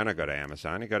 And if you're going to go to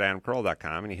Amazon, you go to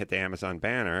AdamCarolla.com and you hit the Amazon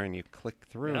banner and you click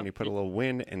through and you put a little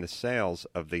win in the sales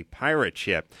of the pirate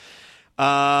ship.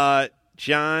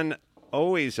 John,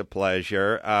 always a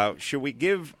pleasure. Should we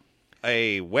give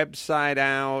a website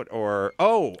out, or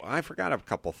I forgot a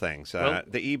couple things.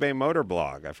 The eBay Motor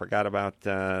Blog, I forgot about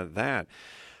that.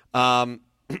 I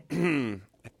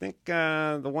think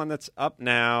the one that's up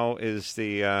now is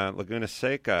the Laguna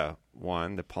Seca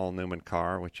one, the Paul Newman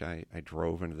car, which I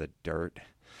drove into the dirt,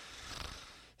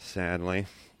 sadly,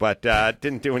 but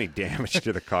didn't do any damage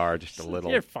to the car, just a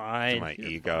little. You're fine. To my You're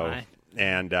ego. fine.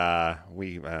 And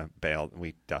we bailed.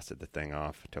 We dusted the thing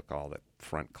off, took all the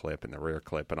front clip and the rear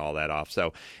clip and all that off.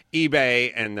 So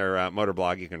eBay and their motor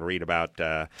blog, you can read about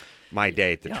my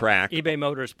day at the track.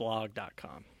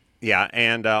 eBayMotorsblog.com. Yeah,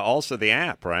 and also the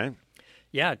app, right?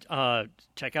 Yeah,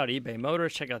 check out eBay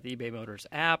Motors. Check out the eBay Motors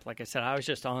app. Like I said, I was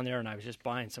just on there and I was just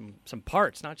buying some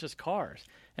parts, not just cars.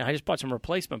 And I just bought some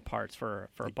replacement parts for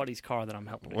a buddy's car that I'm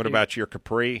helping. What about your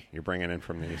Capri you're bringing in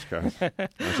from the East Coast? Or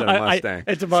is it a Mustang?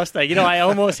 It's a Mustang. You know, I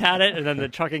almost had it, and then the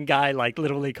trucking guy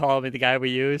literally called me, the guy we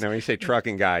use. Now, when you say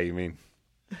trucking guy, you mean...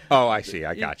 Oh, I see.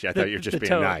 I got you. I thought you were just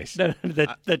being nice.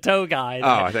 The tow guy. I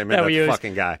thought you meant the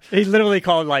fucking guy. He literally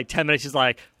called 10 minutes. He's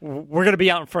like, we're going to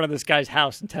be out in front of this guy's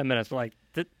house in 10 minutes. We're like,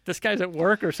 this guy's at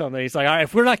work or something. He's like, all right,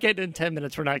 if we're not getting it in 10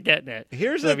 minutes, we're not getting it. If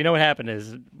you know what happened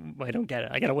is, I don't get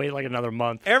it. I got to wait another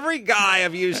month. Every guy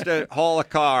I've used to haul a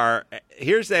car,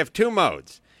 they have two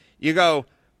modes. You go,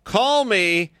 call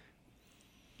me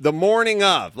the morning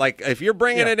of. Like, if you're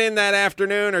bringing it in that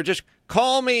afternoon, or just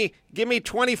call me, give me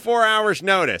 24 hours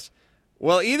notice.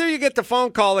 Well, either you get the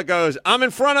phone call that goes, I'm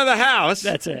in front of the house.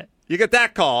 That's it. You get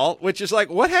that call, which is like,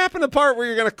 what happened to the part where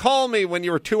you're going to call me when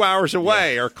you were 2 hours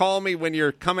away, or call me when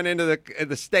you're coming into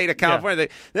the state of California?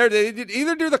 Yeah. They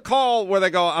either do the call where they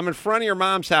go, I'm in front of your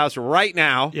mom's house right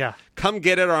now. Yeah. Come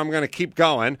get it, or I'm going to keep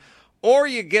going. Or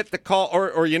you get the call,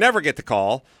 or you never get the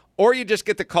call, or you just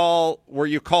get the call where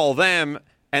you call them,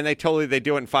 and they do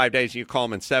it in 5 days, and you call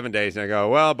them in 7 days, and they go,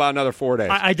 well, about another 4 days.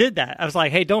 I did that. I was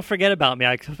like, hey, don't forget about me.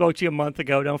 I spoke to you a month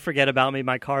ago. Don't forget about me.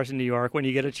 My car's in New York. When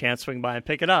you get a chance, swing by and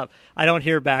pick it up. I don't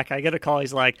hear back. I get a call.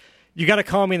 He's like, you got to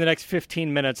call me in the next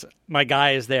 15 minutes. My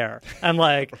guy is there. I'm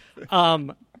like,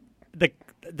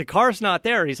 the car's not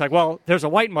there. He's like, well, there's a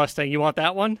white Mustang. You want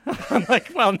that one? I'm like,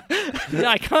 well,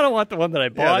 I kind of want the one that I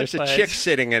bought. Yeah, there's a chick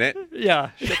sitting in it.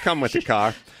 Yeah. She'll come with the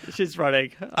car. She's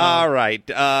running. All right.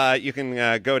 You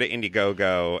can go to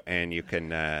Indiegogo and you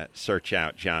can search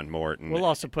out John Morton. We'll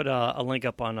also put a link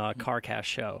up on CarCast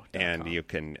show. And you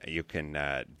can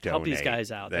donate. Help these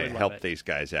guys out. They help these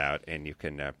guys out, and you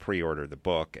can pre-order the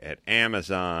book at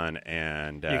Amazon.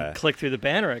 And you can click through the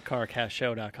banner at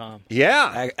CarCastShow.com.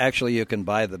 Yeah. Actually, you can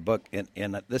buy the book,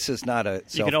 and this is not a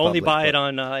You can only buy it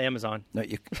on Amazon. No,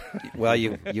 you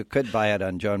could buy it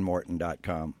on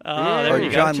JohnMorton.com. Oh, there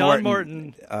you go. John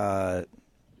Morton.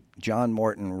 John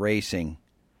Morton Racing.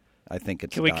 I think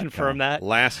it's. Can we confirm that?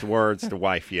 Last words the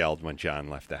wife yelled when John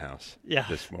left the house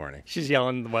this morning. She's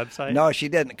yelling the website? No, she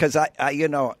didn't, because I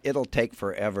it'll take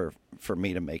forever for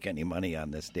me to make any money on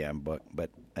this damn book,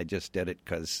 but I just did it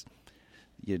because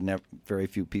very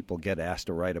few people get asked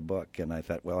to write a book, and I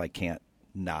thought, well, I can't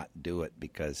not do it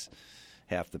because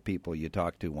half the people you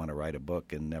talk to want to write a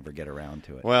book and never get around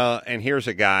to it. Well, and here's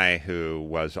a guy who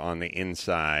was on the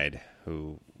inside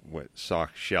who saw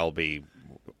Shelby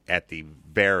at the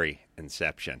very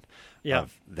inception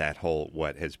of that whole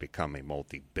what has become a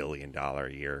multi-billion-dollar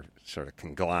a year sort of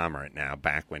conglomerate now,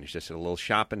 back when it's just a little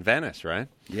shop in Venice, right?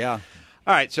 Yeah.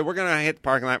 All right, so we're going to hit the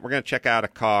parking lot. We're going to check out a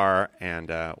car, and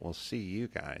we'll see you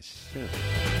guys soon.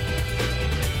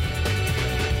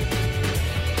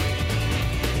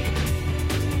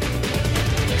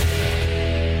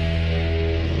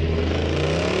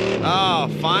 Oh,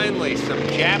 finally, some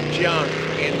Jap junk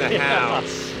in the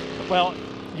house. Well,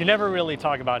 you never really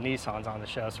talk about Nissans on the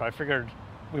show, so I figured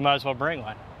we might as well bring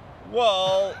one.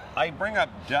 Well, I bring up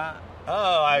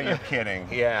Oh, are you kidding?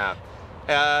 Yeah.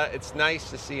 It's nice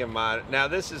to see a mod. Now,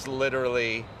 this is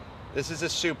a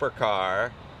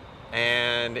supercar,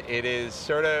 and it is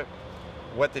sort of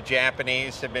what the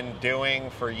Japanese have been doing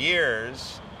for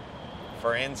years.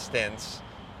 For instance,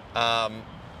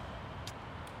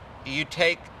 you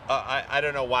take, I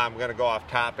don't know why I'm going to go off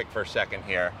topic for a second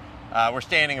here. We're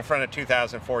standing in front of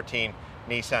 2014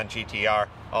 Nissan GT-R,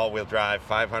 all-wheel drive,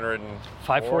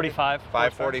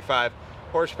 545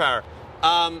 horsepower.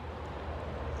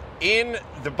 In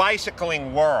the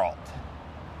bicycling world,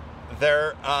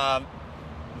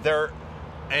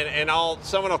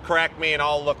 someone will correct me and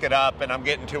I'll look it up, and I'm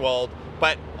getting too old,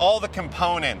 but all the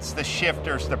components, the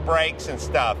shifters, the brakes and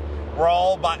stuff, were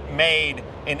all made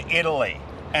in Italy.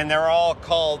 And they're all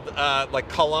called like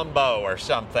Colombo or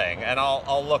something, and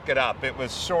I'll look it up. It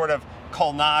was sort of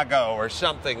Colnago or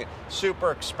something,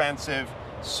 super expensive,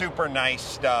 super nice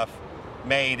stuff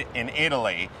made in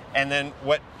Italy. And then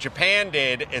what Japan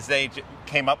did is they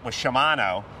came up with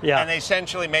Shimano, and they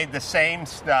essentially made the same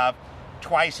stuff,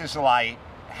 twice as light,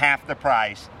 half the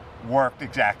price, worked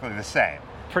exactly the same.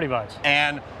 Pretty much.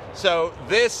 And so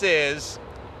this is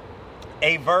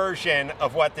a version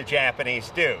of what the Japanese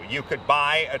do. You could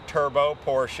buy a turbo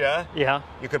Porsche. Yeah.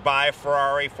 You could buy a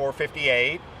Ferrari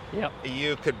 458. Yep.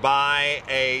 You could buy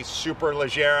a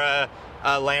Superleggera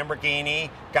Lamborghini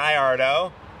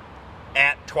Gallardo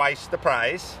at twice the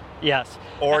price. Yes.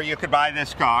 Or you could buy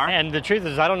this car. And the truth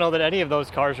is, I don't know that any of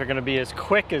those cars are going to be as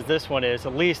quick as this one is,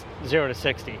 at least 0 to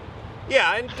 60.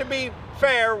 Yeah, and to be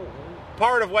fair,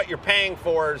 part of what you're paying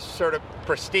for is sort of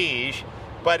prestige.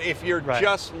 But if you're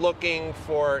just looking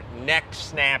for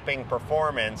neck-snapping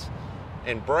performance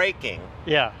and braking,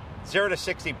 0 to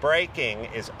 60 braking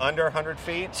is under 100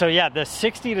 feet. So yeah, the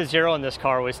 60 to 0 in this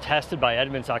car was tested by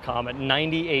Edmunds.com at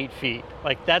 98 feet.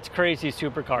 Like, that's crazy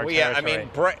supercar territory. Yeah, I mean,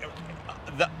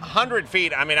 the 100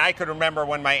 feet, I mean, I could remember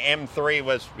when my M3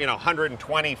 was,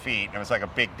 120 feet, and it was like a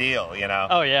big deal,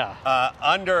 Oh, yeah.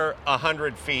 Under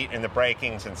 100 feet and the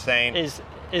braking's insane. Is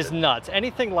nuts.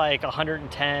 Anything like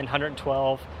 110,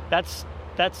 112, that's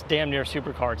damn near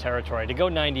supercar territory. To go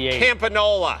 98.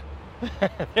 Campanola.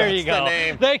 There you go. The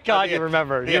name. Thank God you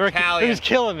remembered. Italian. It was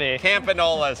killing me.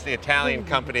 Campanola is the Italian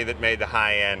company that made the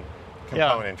high-end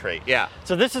componentry. Yeah.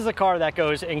 So this is a car that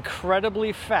goes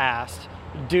incredibly fast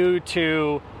due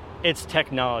to its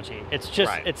technology. It's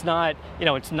just, it's not,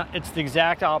 it's the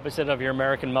exact opposite of your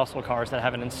American muscle cars that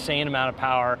have an insane amount of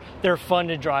power. They're fun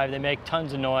to drive. They make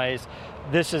tons of noise.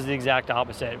 This is the exact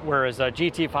opposite. Whereas a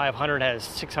GT500 has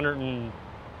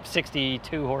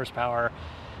 662 horsepower.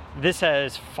 This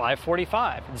has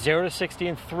 545, 0 to 60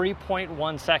 in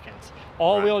 3.1 seconds.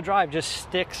 All-wheel drive just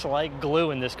sticks like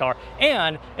glue in this car.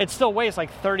 And it still weighs like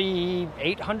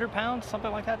 3,800 pounds,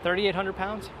 something like that, 3,800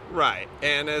 pounds. Right.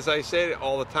 And as I say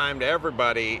all the time to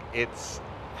everybody, it's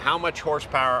how much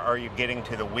horsepower are you getting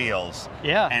to the wheels?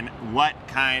 Yeah. And what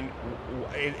kind,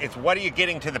 it's what are you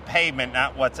getting to the pavement,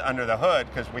 not what's under the hood,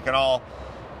 because we can all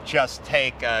just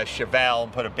take a Chevelle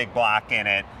and put a big block in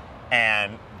it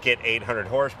and get 800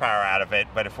 horsepower out of it.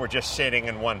 But if we're just sitting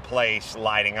in one place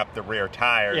lighting up the rear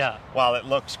tires, while it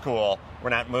looks cool, we're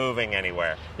not moving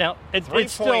anywhere. Now, it's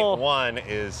 3.1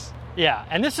 is... Yeah,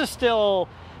 and this is still,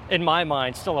 in my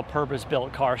mind, still a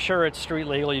purpose-built car. Sure, it's street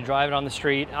legal. You drive it on the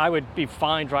street. I would be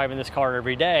fine driving this car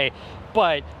every day,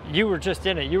 but you were just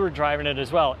in it. You were driving it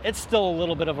as well. It's still a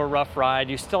little bit of a rough ride.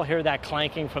 You still hear that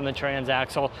clanking from the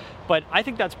transaxle, but I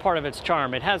think that's part of its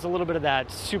charm. It has a little bit of that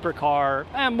supercar,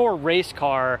 more race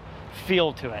car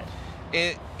feel to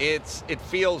it. It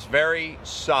feels very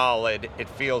solid. It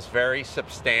feels very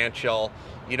substantial.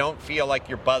 You don't feel like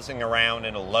you're buzzing around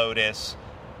in a Lotus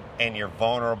and you're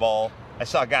vulnerable. I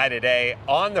saw a guy today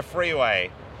on the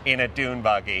freeway in a dune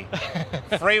buggy.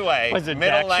 Freeway, Was it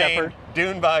middle Dak lane, Shepard?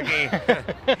 dune buggy,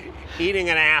 eating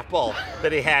an apple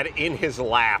that he had in his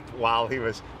lap while he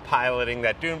was piloting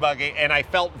that dune buggy, and I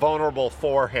felt vulnerable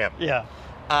for him.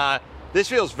 Yeah. This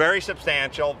feels very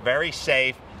substantial, very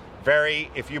safe,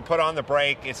 if you put on the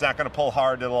brake, it's not going to pull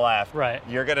hard to the left. Right.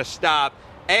 You're going to stop.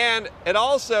 And it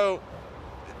also,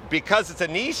 because it's a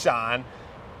Nissan,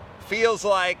 feels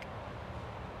like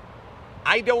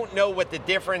I don't know what the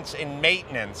difference in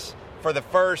maintenance for the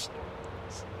first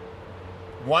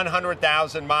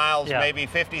 100,000 miles, maybe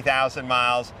 50,000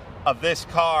 miles of this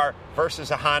car versus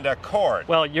a Honda Accord.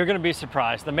 Well, you're going to be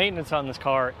surprised. The maintenance on this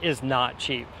car is not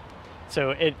cheap.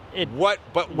 So what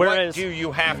do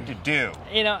you have to do?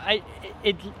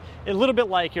 A little bit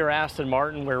like your Aston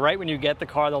Martin, where right when you get the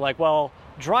car, they're like, well,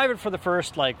 drive it for the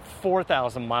first like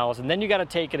 4,000 miles, and then you got to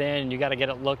take it in and you got to get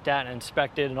it looked at and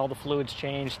inspected and all the fluids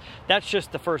changed. That's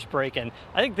just the first break-in.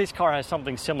 I think this car has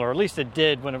something similar, or at least it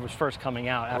did when it was first coming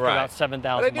out after about 7,000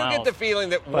 miles. But I do get the feeling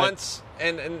that once,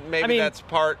 and maybe that's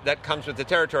part that comes with the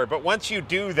territory, but once you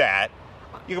do that,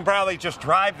 you can probably just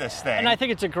drive this thing. And I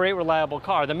think it's a great, reliable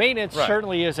car. The maintenance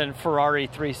certainly isn't Ferrari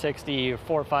 360 or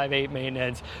 458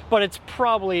 maintenance, but it's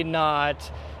probably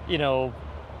not,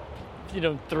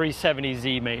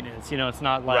 370Z maintenance. It's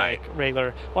not like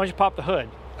regular. Why don't you pop the hood?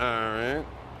 All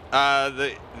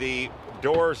right. The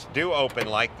doors do open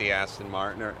like the Aston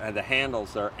Martin, or the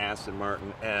handles are Aston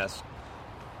Martin-esque.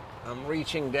 I'm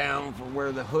reaching down for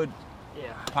where the hood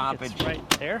poppage right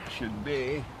there should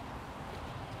be.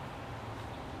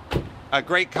 A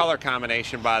great color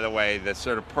combination, by the way, the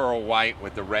sort of pearl white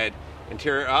with the red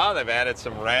interior. Oh, they've added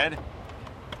some red.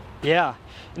 Yeah.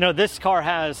 This car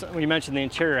has, we mentioned the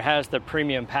interior, has the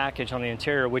premium package on the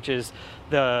interior, which is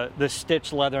the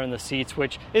stitched leather in the seats,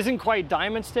 which isn't quite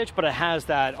diamond stitch, but it has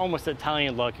that almost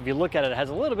Italian look. If you look at it, it has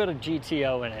a little bit of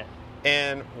GTO in it.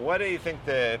 And what do you think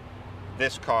that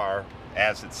this car,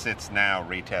 as it sits now,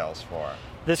 retails for?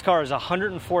 This car is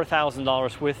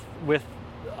 $104,000 with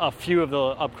a few of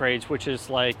the upgrades, which is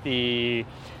like the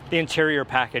interior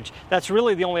package. That's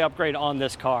really the only upgrade on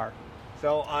this car.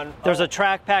 So there's a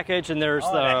track package, and there's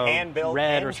the hand-built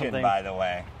red engine, or something. by the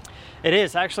way. It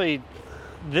is actually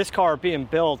this car being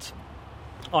built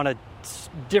on a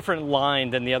different line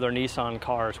than the other Nissan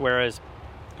cars, whereas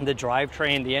the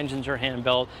drivetrain, the engines are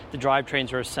hand-built, the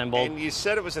drivetrains are assembled. And you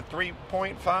said it was a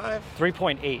 3.5?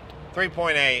 3.8.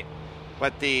 3.8,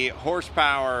 but the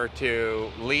horsepower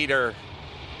to liter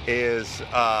is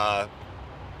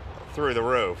through the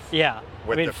roof. Yeah,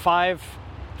 I mean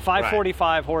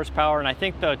 545 horsepower, and I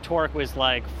think the torque was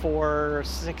like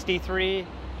 463.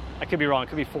 I could be wrong. It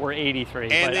could be 483.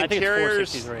 And but I think it's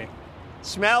 463.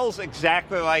 Smells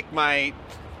exactly like my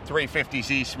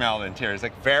 350Z smelled interior. It's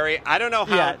like I don't know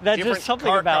how different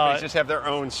car companies just have their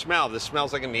own smell. This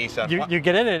smells like a Nissan. You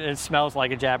get in it and it smells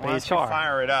like a Japanese car.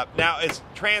 Fire it up. Now, it's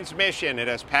transmission. It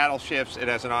has paddle shifts. It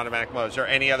has an automatic mode. Is there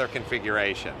any other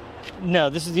configuration? No,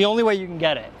 this is the only way you can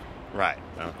get it. Right.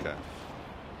 Okay.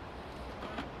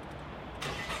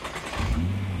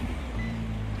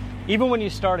 Even when you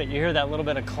start it, you hear that little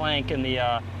bit of clank in the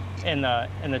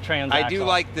transaxle. I do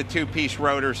like the two-piece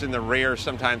rotors in the rear.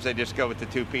 Sometimes they just go with the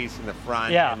two-piece in the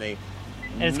front. Yeah. And the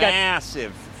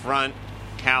massive front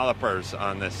calipers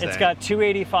on this thing. It's got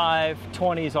 285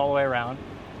 20s all the way around.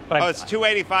 But it's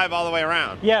 285 all the way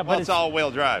around. Yeah, but it's all-wheel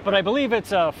drive. But I believe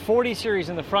it's a 40 series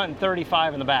in the front and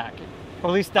 35 in the back. Or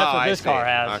at least that's what this car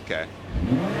has. Okay.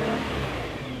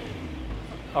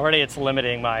 Already it's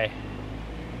limiting my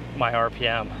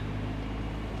RPM.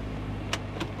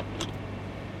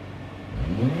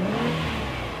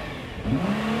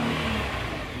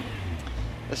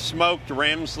 The smoked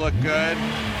rims look good.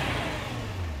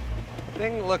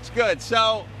 Thing looks good.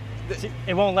 So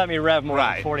it won't let me rev more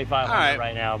than 4,500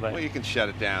 right now, but well, you can shut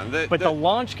it down. The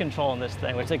launch control in this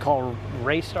thing, which they call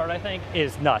race start, I think,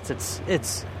 is nuts.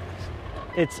 It's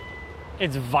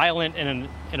violent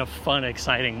in a fun,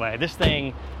 exciting way. This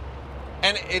thing,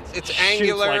 and it's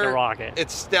angular, like a rocket.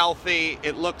 It's stealthy.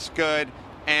 It looks good,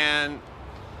 and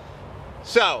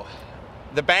so.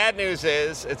 The bad news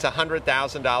is it's a $100,000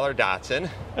 Datsun.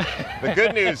 The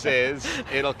good news is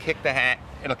it'll kick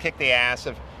the ass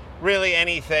of really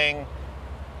anything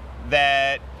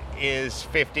that is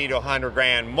 50 to 100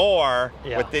 grand more,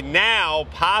 with the now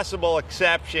possible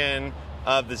exception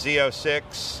of the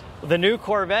Z06. The new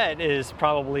Corvette is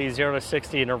probably 0 to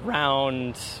 60 in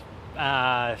around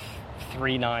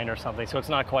 3.9 or something, so it's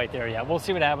not quite there yet. We'll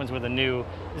see what happens with a new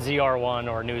ZR1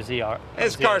 or a new ZR.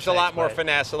 This car's a lot more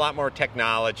finesse, a lot more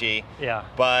technology. Yeah.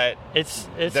 But it's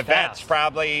the fast. Vet's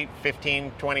probably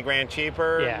 15, 20 grand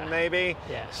cheaper, maybe.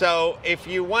 Yeah. So if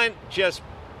you want just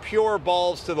pure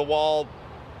balls to the wall,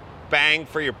 bang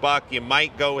for your buck, you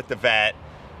might go with the Vet.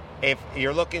 If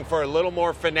you're looking for a little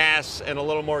more finesse and a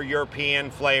little more European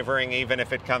flavoring, even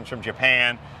if it comes from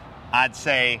Japan, I'd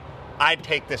say I'd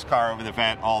take this car over the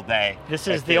Vet all day. This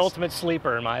is the ultimate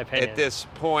sleeper, in my opinion. At this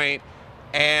point.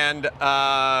 And,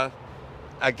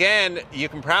 again, you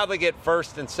can probably get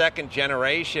first and second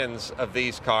generations of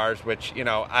these cars, which,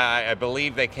 I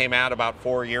believe they came out about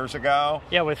 4 years ago.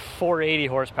 Yeah, with 480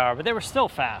 horsepower, but they were still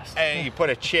fast. And you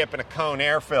put a chip and a cone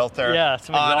air filter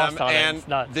some exhaust on it. And it's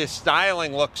nuts. the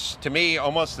styling looks, to me,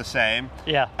 almost the same.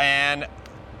 Yeah. And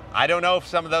I don't know if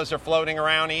some of those are floating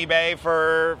around eBay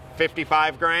for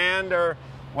 55 grand or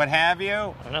what have you.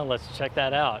 I don't know. Let's check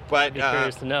that out. But I'd be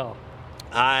curious to know.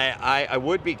 I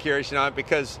would be curious to know,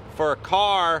 because for a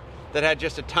car that had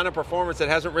just a ton of performance that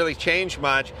hasn't really changed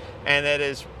much and that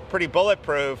is pretty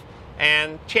bulletproof.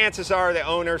 And chances are the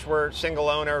owners were single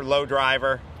owner, low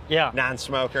driver,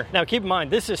 non-smoker. Now, keep in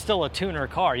mind, this is still a tuner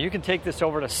car. You can take this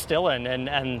over to Stillen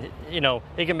and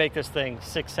it can make this thing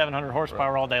 600-700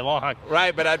 horsepower all day long.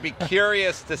 Right, but I'd be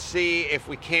curious to see if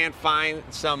we can't find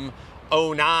some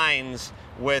 09s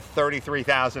with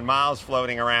 33,000 miles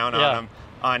floating around on them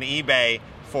on eBay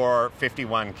for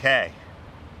 $51K.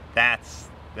 That's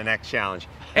the next challenge.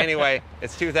 Anyway,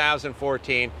 it's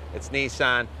 2014. It's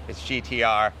Nissan. It's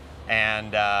GT-R.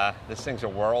 And this thing's a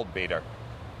world beater.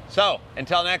 So,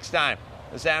 until next time,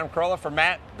 this is Adam Carolla for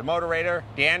Matt, the Motorator,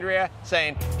 DeAndrea,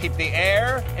 saying keep the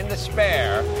air in the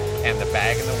spare and the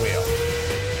bag in the wheel.